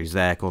geometry's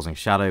there causing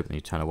shadow, but when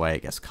you turn away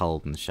it gets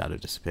culled and the shadow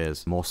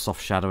disappears. More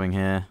soft shadowing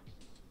here.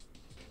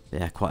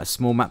 Yeah, quite a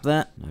small map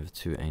there. Over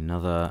to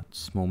another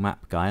small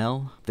map,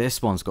 Gael.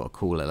 This one's got a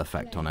cool little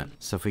effect on it.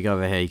 So if we go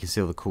over here, you can see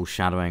all the cool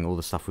shadowing, all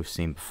the stuff we've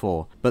seen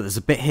before. But there's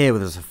a bit here where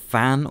there's a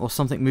fan or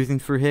something moving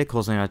through here,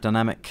 causing a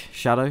dynamic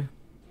shadow.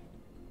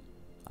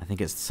 I think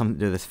it's something to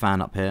do with this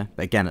fan up here.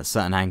 But again, at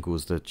certain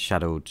angles, the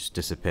shadow will just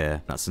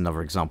disappear. That's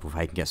another example of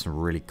how you can get some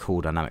really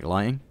cool dynamic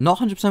lighting. Not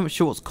 100%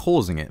 sure what's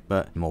causing it,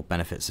 but more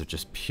benefits of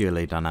just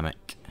purely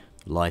dynamic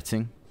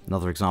lighting.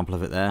 Another example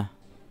of it there.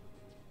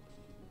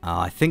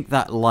 I think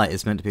that light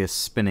is meant to be a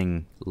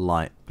spinning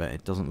light, but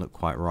it doesn't look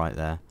quite right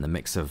there. The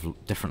mix of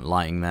different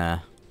lighting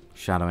there,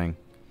 shadowing.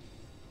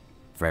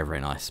 Very,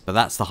 very nice. But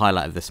that's the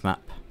highlight of this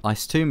map.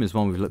 Ice Tomb is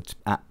one we've looked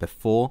at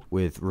before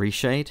with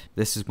Reshade.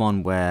 This is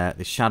one where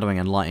the shadowing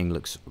and lighting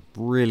looks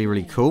really,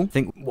 really cool. I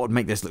think what would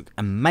make this look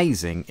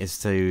amazing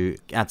is to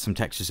add some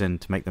textures in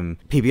to make them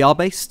PBR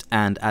based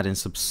and add in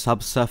some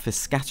subsurface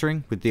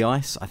scattering with the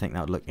ice. I think that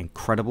would look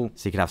incredible.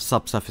 So you could have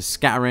subsurface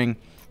scattering,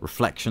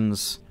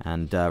 reflections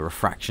and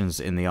refractions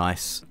in the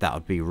ice. That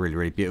would be really,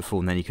 really beautiful.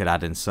 And then you could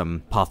add in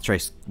some path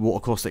trace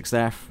water caustics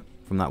there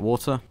from that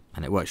water.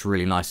 And it works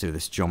really nicely with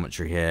this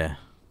geometry here.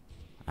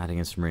 Adding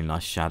in some really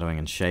nice shadowing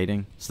and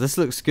shading. So this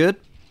looks good,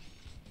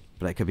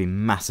 but it could be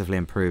massively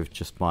improved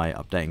just by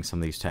updating some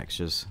of these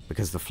textures.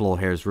 Because the floor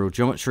here is real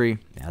geometry,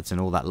 it adds in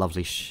all that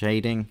lovely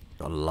shading.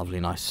 Got a lovely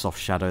nice soft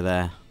shadow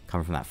there,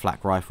 coming from that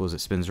flak rifle as it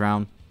spins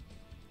around.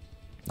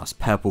 Nice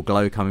purple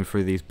glow coming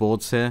through these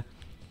boards here.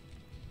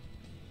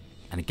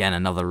 And again,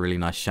 another really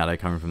nice shadow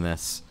coming from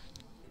this.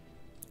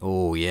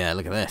 Oh yeah,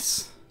 look at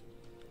this.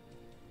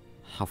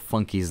 How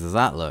funky does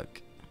that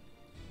look?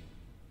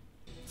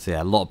 So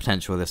yeah, a lot of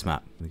potential with this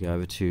map. We go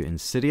over to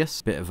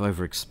Insidious. Bit of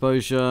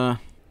overexposure,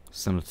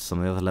 similar to some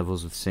of the other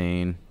levels we've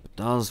seen. It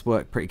does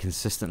work pretty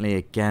consistently.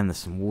 Again, there's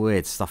some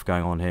weird stuff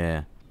going on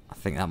here. I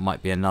think that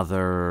might be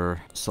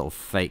another sort of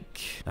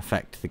fake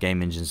effect the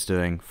game engine's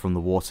doing from the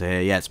water here.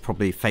 Yeah, it's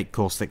probably fake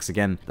caustics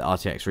again that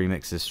RTX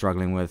Remix is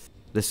struggling with.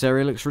 This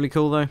area looks really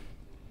cool though. I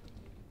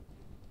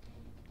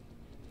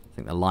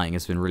think the lighting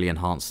has been really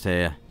enhanced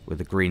here with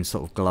the green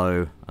sort of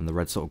glow and the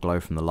red sort of glow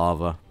from the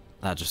lava.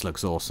 That just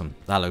looks awesome.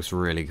 That looks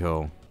really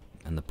cool.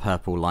 And the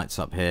purple lights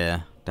up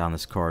here down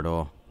this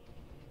corridor.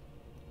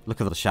 Look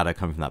at the shadow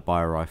coming from that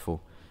bio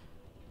rifle.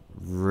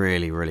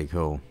 Really, really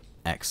cool.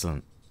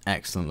 Excellent.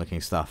 Excellent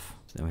looking stuff.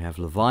 So then we have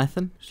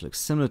Leviathan, which looks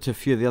similar to a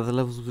few of the other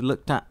levels we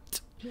looked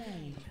at.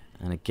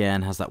 And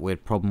again, has that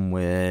weird problem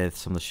with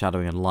some of the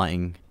shadowing and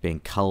lighting being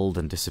culled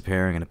and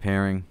disappearing and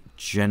appearing.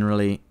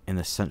 Generally, in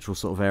the central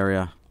sort of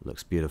area,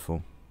 looks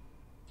beautiful.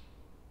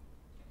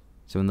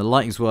 So when the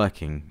lighting's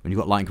working, when you've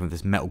got lighting coming from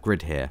this metal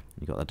grid here,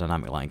 you've got the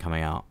dynamic lighting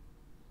coming out,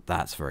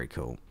 that's very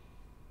cool.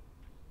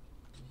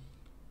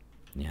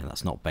 Yeah,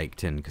 that's not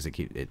baked in because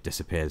it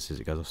disappears as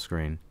it goes off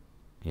screen.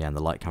 Yeah, and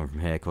the light coming from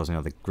here causing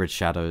other grid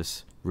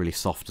shadows. Really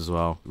soft as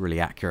well, really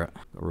accurate.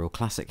 Got a real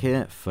classic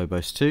here,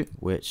 Phobos 2,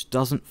 which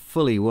doesn't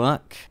fully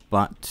work,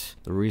 but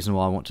the reason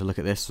why I want to look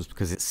at this was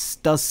because it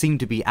does seem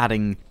to be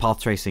adding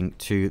path tracing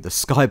to the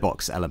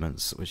skybox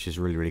elements, which is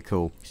really, really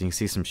cool. So you can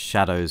see some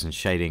shadows and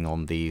shading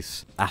on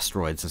these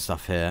asteroids and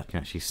stuff here. You can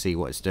actually see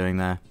what it's doing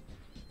there.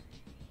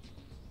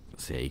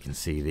 So yeah, you can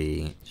see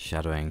the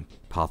shadowing,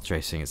 path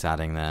tracing it's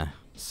adding there.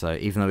 So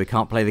even though we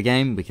can't play the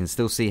game, we can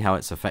still see how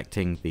it's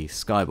affecting the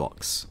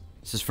skybox.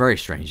 It's just very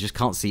strange. You just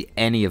can't see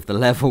any of the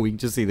level. We can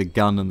just see the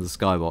gun and the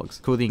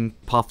skybox. Cool, you can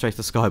path trace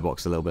the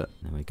skybox a little bit.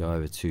 Then we go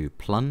over to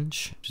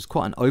Plunge, which is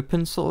quite an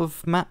open sort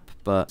of map,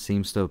 but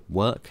seems to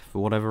work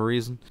for whatever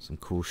reason. Some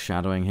cool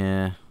shadowing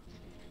here.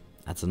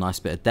 Adds a nice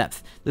bit of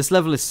depth. This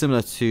level is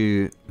similar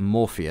to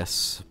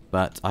Morpheus,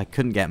 but I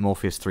couldn't get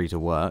Morpheus 3 to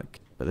work.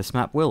 But this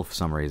map will for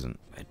some reason.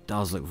 It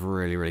does look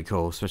really, really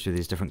cool, especially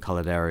these different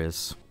coloured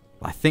areas.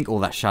 I think all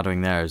that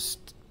shadowing there is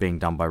being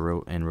done by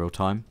in real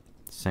time.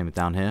 Same with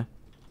down here.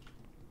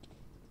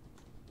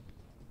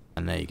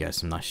 And there you go,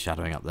 some nice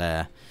shadowing up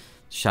there.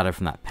 Shadow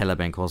from that pillar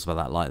being caused by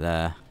that light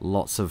there.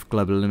 Lots of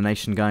global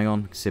illumination going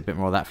on. You can see a bit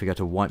more of that if we go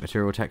to white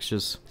material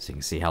textures. So you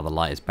can see how the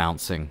light is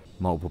bouncing.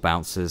 Multiple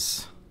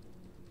bounces.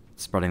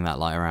 Spreading that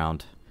light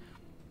around.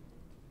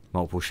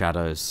 Multiple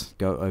shadows.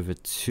 Go over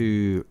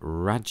to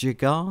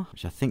Rajigar,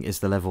 which I think is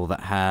the level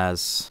that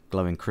has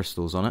glowing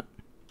crystals on it.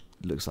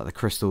 It looks like the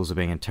crystals are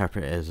being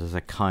interpreted as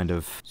a kind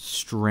of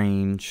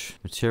strange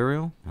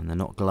material, and they're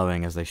not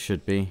glowing as they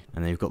should be.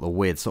 And then you've got the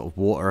weird sort of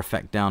water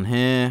effect down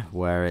here,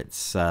 where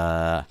it's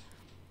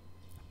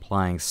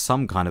applying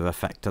some kind of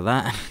effect to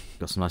that.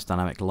 Got some nice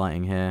dynamic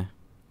lighting here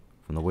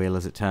from the wheel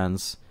as it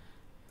turns.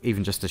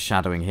 Even just the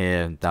shadowing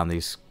here down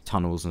these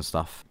tunnels and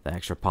stuff, the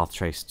extra path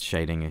trace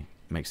shading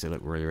makes it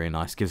look really, really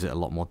nice. Gives it a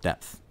lot more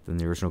depth than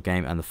the original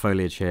game. And the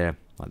foliage here,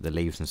 like the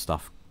leaves and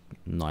stuff,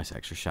 nice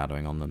extra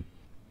shadowing on them.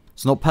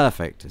 It's not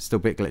perfect, it's still a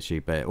bit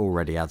glitchy, but it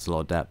already adds a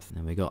lot of depth.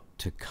 Then we got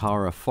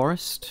Takara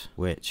Forest,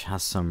 which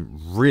has some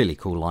really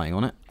cool lighting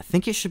on it. I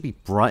think it should be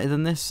brighter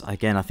than this.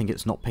 Again, I think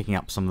it's not picking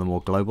up some of the more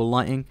global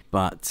lighting,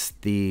 but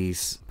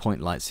these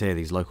point lights here,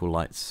 these local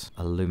lights,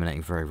 are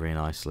illuminating very, very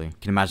nicely. You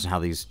can imagine how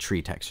these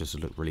tree textures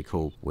would look really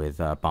cool with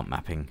bump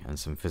mapping and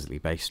some physically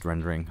based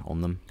rendering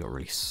on them. Got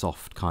really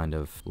soft kind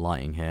of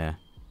lighting here,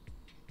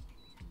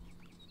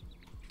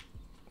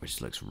 which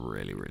looks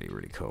really, really,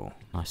 really cool.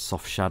 Nice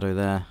soft shadow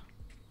there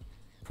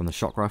from the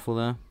shock rifle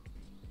there.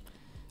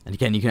 And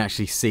again, you can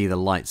actually see the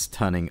lights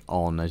turning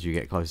on as you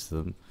get close to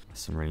them.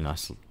 Some really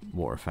nice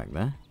water effect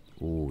there.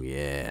 Oh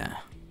yeah.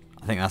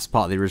 I think that's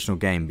part of the original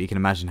game, but you can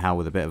imagine how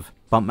with a bit of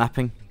bump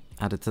mapping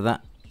added to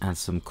that and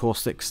some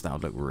caustics, that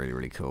would look really,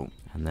 really cool.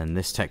 And then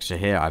this texture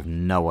here, I have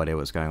no idea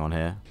what's going on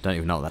here. Don't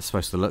even know what that's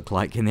supposed to look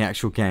like in the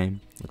actual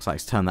game. Looks like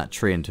it's turned that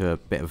tree into a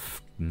bit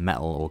of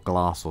metal or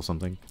glass or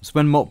something. So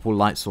when multiple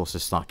light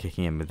sources start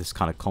kicking in with this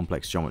kind of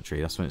complex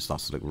geometry, that's when it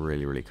starts to look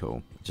really, really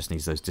cool. It just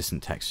needs those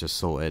distant textures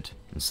sorted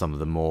and some of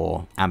the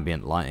more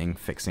ambient lighting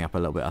fixing up a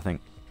little bit, I think.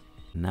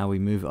 Now we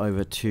move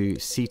over to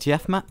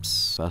CTF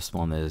maps. First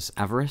one is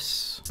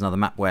Avarice. It's another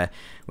map where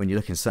when you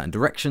look in certain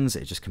directions,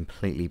 it just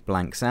completely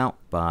blanks out,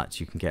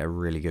 but you can get a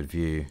really good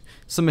view.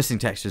 Some missing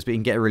textures, but you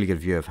can get a really good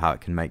view of how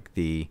it can make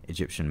the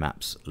Egyptian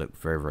maps look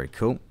very, very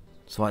cool.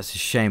 So it's a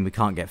shame we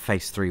can't get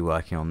Phase 3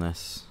 working on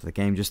this. The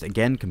game just,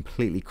 again,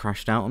 completely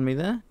crashed out on me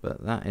there.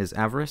 But that is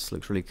Avarice.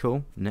 Looks really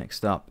cool.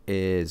 Next up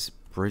is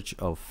Bridge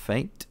of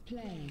Fate. So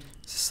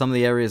some of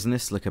the areas in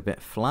this look a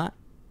bit flat.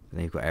 And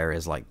then you've got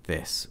areas like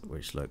this,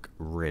 which look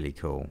really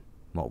cool.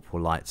 Multiple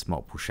lights,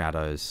 multiple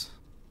shadows.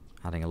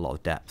 Adding a lot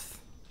of depth.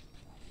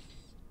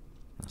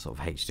 That sort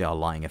of HDR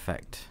lighting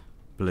effect.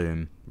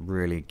 Bloom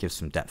really gives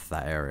some depth to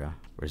that area.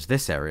 Whereas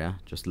this area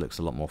just looks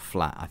a lot more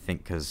flat, I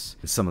think, because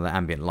some of the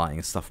ambient lighting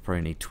and stuff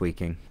probably need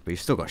tweaking. But you've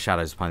still got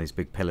shadows behind these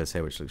big pillars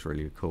here, which looks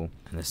really cool.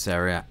 And this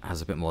area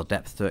has a bit more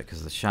depth to it because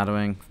of the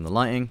shadowing from the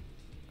lighting.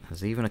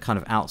 There's even a kind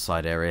of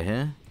outside area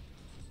here,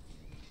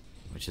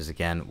 which is,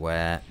 again,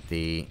 where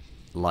the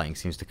lighting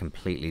seems to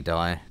completely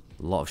die.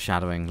 A lot of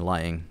shadowing,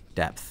 lighting,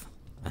 depth.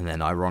 And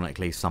then,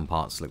 ironically, some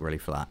parts look really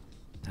flat.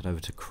 Head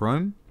over to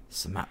Chrome.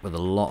 It's a map with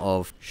a lot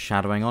of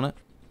shadowing on it.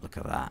 Look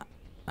at that.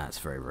 That's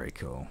very, very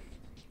cool.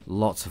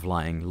 Lots of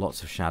lighting,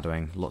 lots of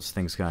shadowing, lots of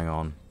things going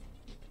on.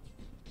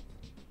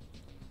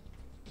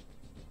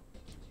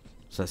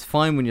 So it's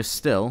fine when you're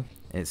still.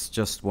 It's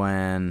just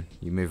when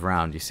you move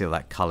around, you see all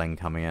that culling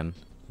coming in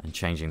and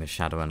changing the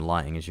shadow and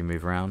lighting as you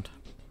move around.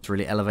 It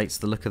really elevates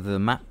the look of the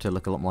map to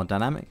look a lot more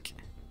dynamic.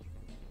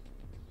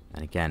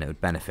 And again, it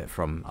would benefit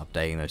from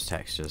updating those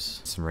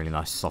textures. Some really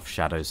nice soft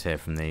shadows here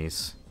from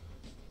these.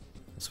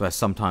 It's where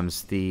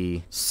sometimes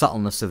the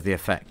subtleness of the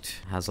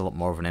effect has a lot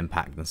more of an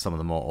impact than some of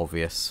the more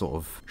obvious sort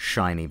of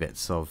shiny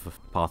bits of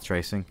path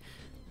tracing.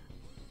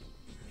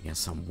 Again,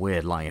 some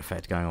weird lighting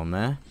effect going on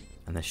there.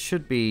 And there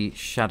should be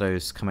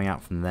shadows coming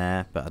out from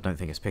there, but I don't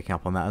think it's picking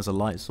up on that as a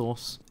light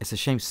source. It's a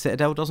shame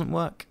Citadel doesn't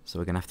work, so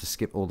we're going to have to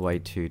skip all the way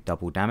to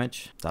double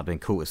damage. That'd been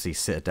cool to see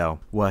Citadel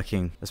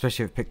working,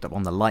 especially if it picked up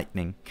on the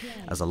lightning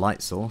as a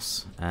light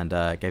source and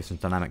gave some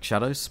dynamic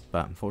shadows,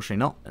 but unfortunately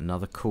not.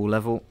 Another cool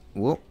level.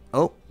 Whoa.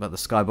 Oh, but the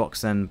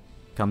skybox then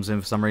comes in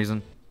for some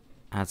reason.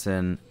 Adds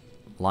in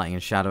lighting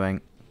and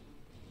shadowing.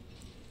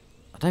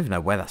 I don't even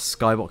know where that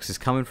skybox is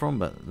coming from,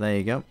 but there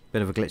you go.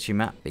 Bit of a glitchy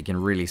map, but you can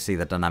really see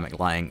the dynamic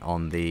lighting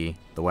on the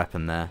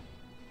weapon there.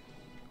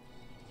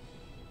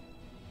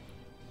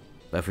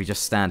 But if we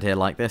just stand here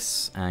like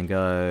this and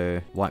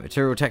go white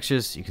material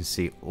textures, you can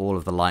see all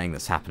of the lighting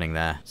that's happening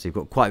there. So you've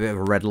got quite a bit of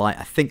a red light,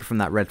 I think, from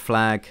that red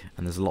flag,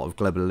 and there's a lot of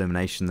global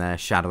illumination there,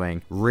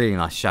 shadowing. Really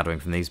nice shadowing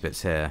from these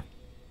bits here.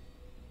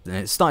 And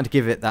it's starting to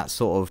give it that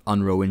sort of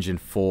Unreal Engine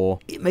 4,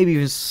 maybe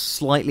even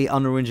slightly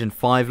Unreal Engine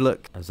 5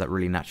 look, as that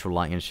really natural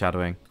lighting and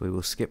shadowing. We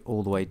will skip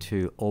all the way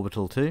to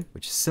Orbital 2,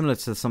 which is similar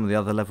to some of the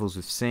other levels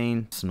we've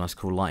seen. Some nice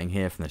cool lighting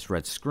here from this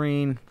red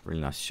screen, really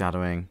nice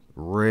shadowing,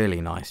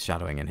 really nice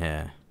shadowing in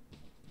here.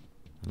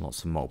 And lots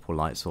of multiple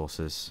light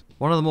sources.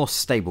 One of the more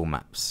stable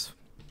maps.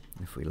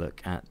 If we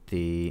look at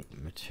the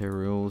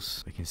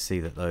materials, we can see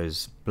that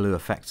those blue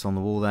effects on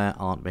the wall there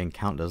aren't being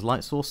counted as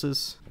light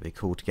sources. It'd be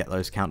cool to get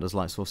those counted as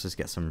light sources,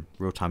 get some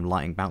real-time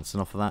lighting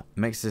bouncing off of that.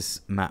 Makes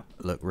this map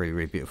look really,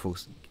 really beautiful.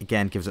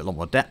 Again, gives it a lot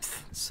more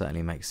depth. It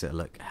certainly makes it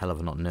look a hell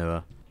of a lot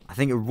newer. I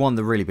think one of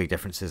the really big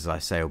differences, as I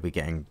say, will be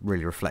getting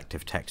really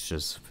reflective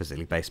textures,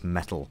 physically based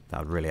metal.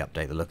 That would really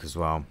update the look as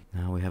well.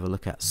 Now we have a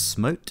look at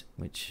Smote,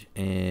 which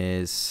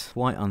is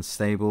quite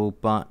unstable,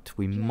 but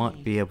we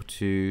might be able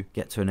to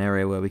get to an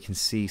area where we can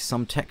see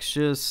some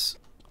textures.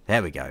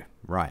 There we go.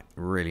 Right,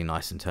 really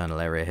nice internal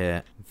area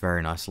here.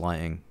 Very nice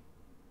lighting.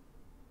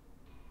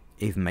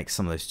 Even makes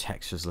some of those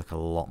textures look a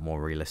lot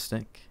more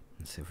realistic.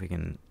 Let's see if we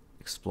can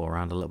explore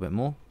around a little bit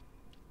more.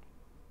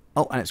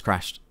 Oh, and it's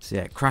crashed. So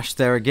yeah, it crashed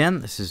there again.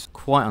 This is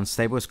quite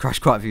unstable. It's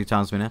crashed quite a few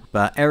times now.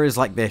 But areas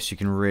like this, you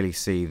can really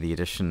see the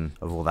addition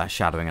of all that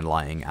shadowing and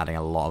lighting, adding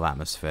a lot of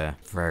atmosphere.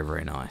 Very,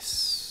 very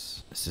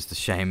nice. It's just a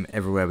shame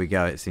everywhere we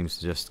go, it seems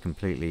to just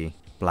completely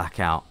black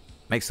out.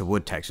 Makes the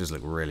wood textures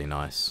look really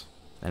nice.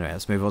 Anyway,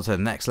 let's move on to the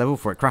next level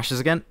before it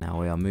crashes again.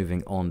 Now we are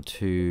moving on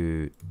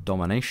to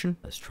Domination.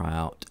 Let's try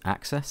out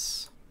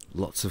Access.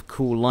 Lots of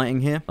cool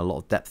lighting here. A lot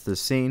of depth to the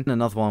scene.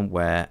 Another one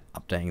where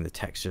updating the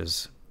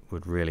textures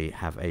would really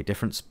have a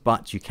difference,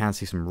 but you can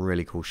see some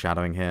really cool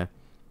shadowing here.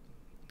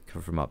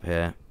 Come from up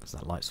here as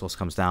that light source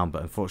comes down,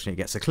 but unfortunately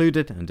it gets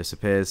occluded and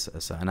disappears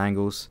at certain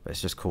angles. But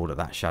it's just cool that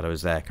that shadow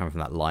is there, coming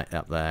from that light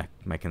up there,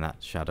 making that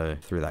shadow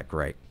through that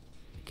grate.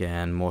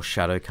 Again, more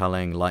shadow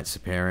culling, lights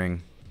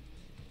appearing,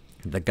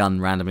 the gun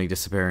randomly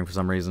disappearing for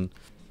some reason.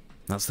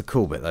 That's the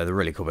cool bit though, the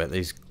really cool bit.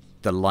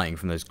 The lighting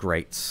from those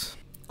grates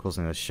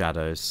causing those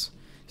shadows.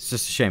 It's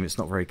just a shame it's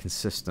not very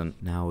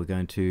consistent. Now we're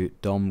going to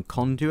Dom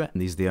Conduit.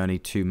 And these are the only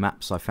two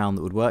maps I found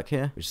that would work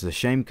here, which is a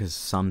shame because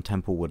Sun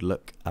Temple would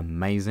look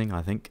amazing,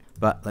 I think.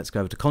 But let's go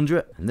over to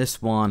Conduit. And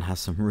this one has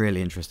some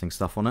really interesting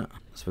stuff on it.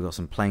 So we've got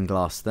some plain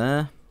glass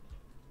there.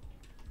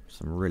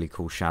 Some really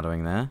cool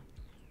shadowing there.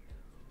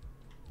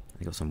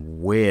 We've got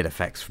some weird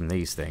effects from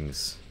these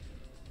things.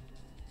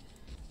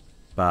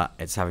 But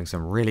it's having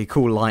some really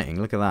cool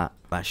lighting. Look at that.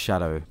 That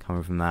shadow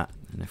coming from that.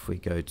 And if we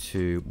go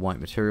to white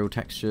material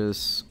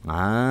textures.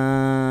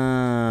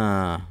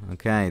 Ah,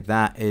 okay.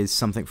 That is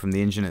something from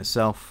the engine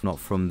itself, not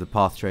from the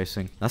path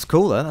tracing. That's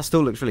cool though. That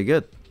still looks really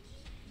good.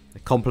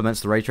 It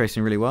complements the ray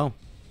tracing really well.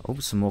 Oh,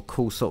 some more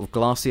cool sort of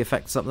glassy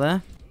effects up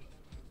there.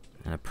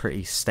 And a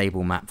pretty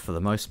stable map for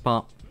the most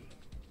part.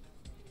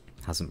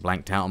 Hasn't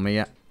blanked out on me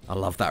yet. I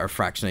love that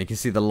refraction. You can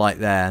see the light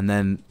there and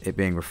then it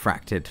being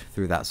refracted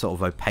through that sort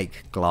of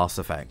opaque glass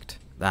effect.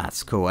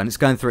 That's cool. And it's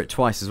going through it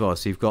twice as well.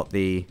 So you've got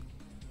the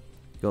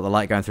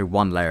light going through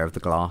one layer of the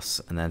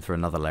glass and then through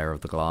another layer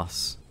of the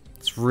glass.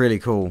 It's really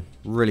cool.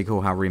 Really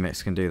cool how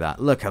Remix can do that.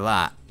 Look at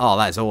that. Oh,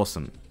 that is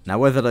awesome. Now,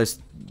 whether those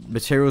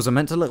materials are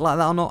meant to look like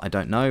that or not, I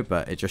don't know,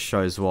 but it just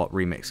shows what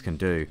Remix can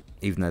do,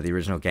 even though the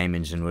original game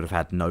engine would have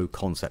had no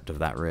concept of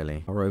that,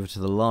 really. We're over to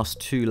the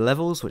last two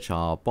levels, which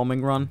are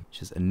Bombing Run,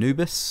 which is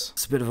Anubis.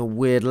 It's a bit of a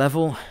weird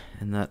level,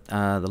 in that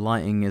the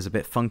lighting is a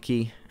bit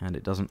funky, and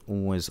it doesn't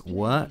always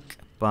work,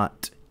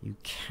 but you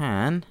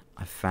can,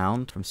 I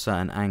found, from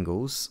certain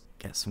angles,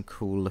 get some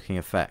cool looking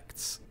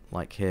effects,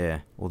 like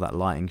here, all that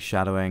lighting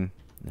shadowing.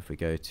 And if we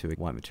go to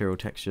white material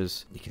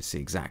textures, you can see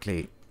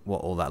exactly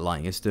what all that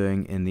lighting is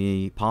doing in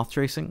the path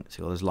tracing.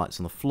 See all those lights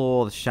on the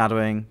floor, the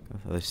shadowing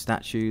of those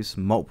statues,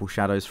 multiple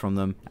shadows from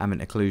them,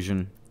 ambient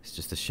occlusion. It's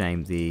just a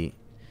shame the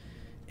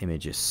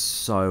image is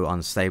so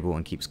unstable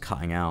and keeps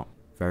cutting out.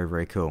 Very,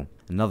 very cool.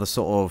 Another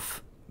sort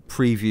of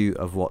preview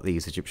of what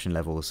these Egyptian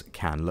levels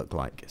can look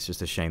like. It's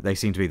just a shame. They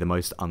seem to be the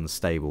most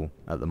unstable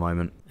at the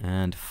moment.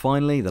 And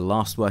finally, the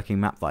last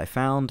working map that I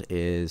found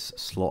is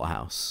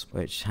Slaughterhouse,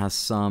 which has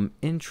some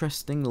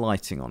interesting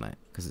lighting on it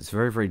because it's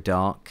very, very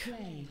dark.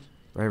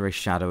 Very, very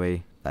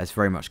shadowy. That is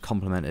very much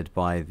complemented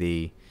by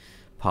the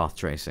path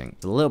tracing.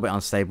 It's a little bit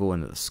unstable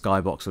and the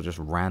skybox will just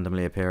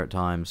randomly appear at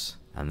times.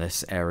 And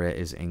this area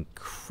is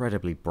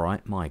incredibly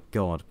bright. My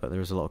god, but there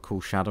is a lot of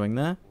cool shadowing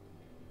there.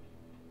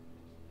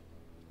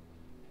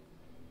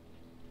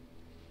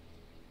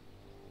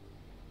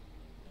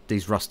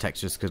 These rust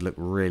textures could look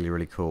really,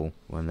 really cool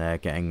when they're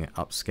getting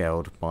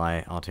upscaled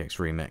by RTX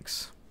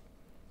Remix.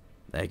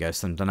 There you go,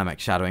 some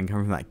dynamic shadowing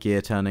coming from that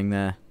gear turning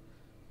there.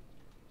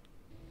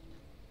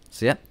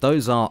 So yeah,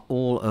 those are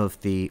all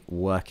of the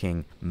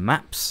working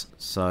maps.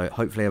 So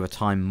hopefully over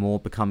time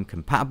more become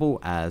compatible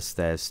as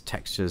there's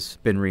textures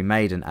been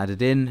remade and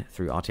added in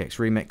through RTX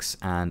Remix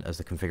and as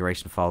the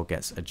configuration file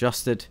gets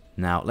adjusted.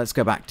 Now let's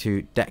go back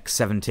to deck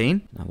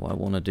 17. Now what I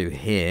want to do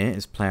here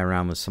is play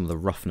around with some of the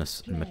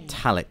roughness and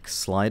metallic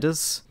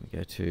sliders. We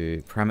go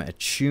to parameter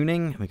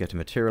tuning, we go to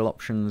material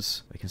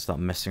options. We can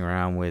start messing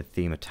around with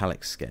the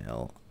metallic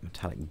scale,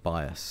 metallic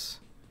bias.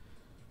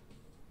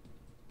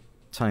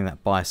 Turning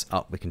that bias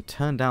up, we can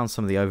turn down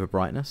some of the over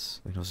brightness.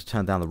 We can also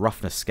turn down the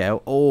roughness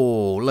scale.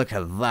 Oh, look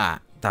at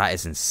that. That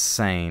is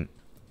insane.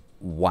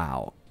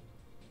 Wow.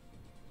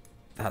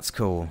 That's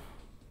cool.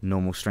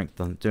 Normal strength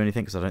doesn't do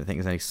anything because I don't think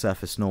there's any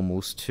surface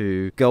normals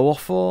to go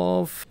off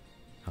of.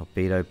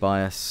 Albedo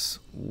bias.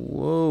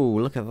 Whoa,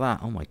 look at that.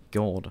 Oh my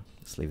god.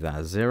 Let's leave that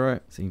as 0.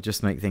 So you can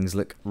just make things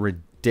look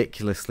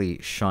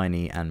ridiculously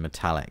shiny and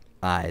metallic.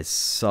 That is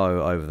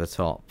so over the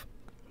top.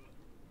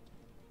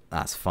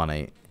 That's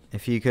funny.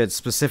 If you could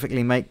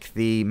specifically make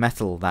the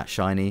metal that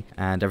shiny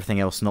and everything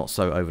else not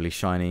so overly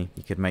shiny,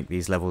 you could make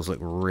these levels look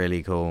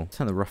really cool.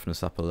 Turn the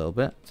roughness up a little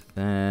bit.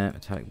 There,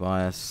 metallic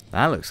bias.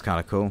 That looks kind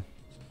of cool.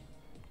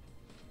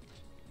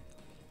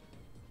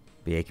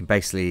 But yeah, you can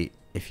basically,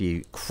 if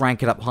you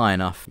crank it up high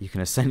enough, you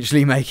can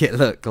essentially make it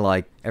look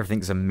like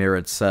everything's a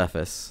mirrored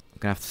surface.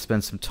 I'm going to have to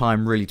spend some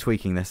time really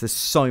tweaking this. There's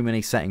so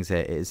many settings here,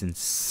 it is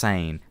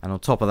insane. And on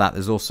top of that,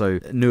 there's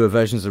also newer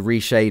versions of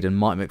Reshade and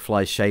Mike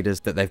McFly's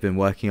shaders that they've been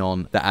working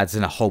on that adds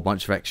in a whole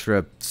bunch of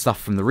extra stuff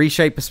from the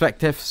Reshade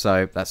perspective.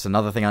 So that's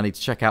another thing I need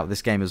to check out with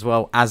this game as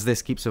well, as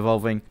this keeps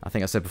evolving. I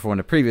think I said before in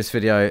a previous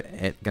video,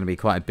 it's going to be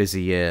quite a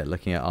busy year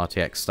looking at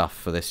RTX stuff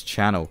for this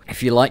channel.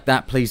 If you like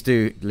that, please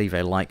do leave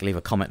a like, leave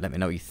a comment, let me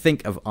know what you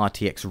think of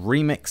RTX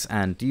Remix,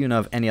 and do you know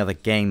of any other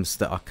games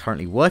that are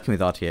currently working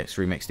with RTX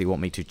Remix that you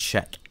want me to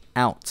check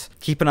out.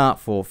 Keep an eye out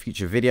for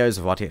future videos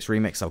of RTX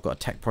Remix. I've got a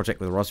tech project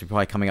with a Raspberry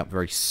Pi coming up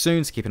very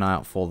soon, so keep an eye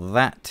out for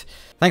that.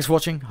 Thanks for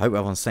watching. Hope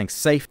everyone's staying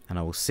safe, and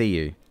I will see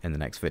you in the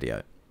next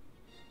video.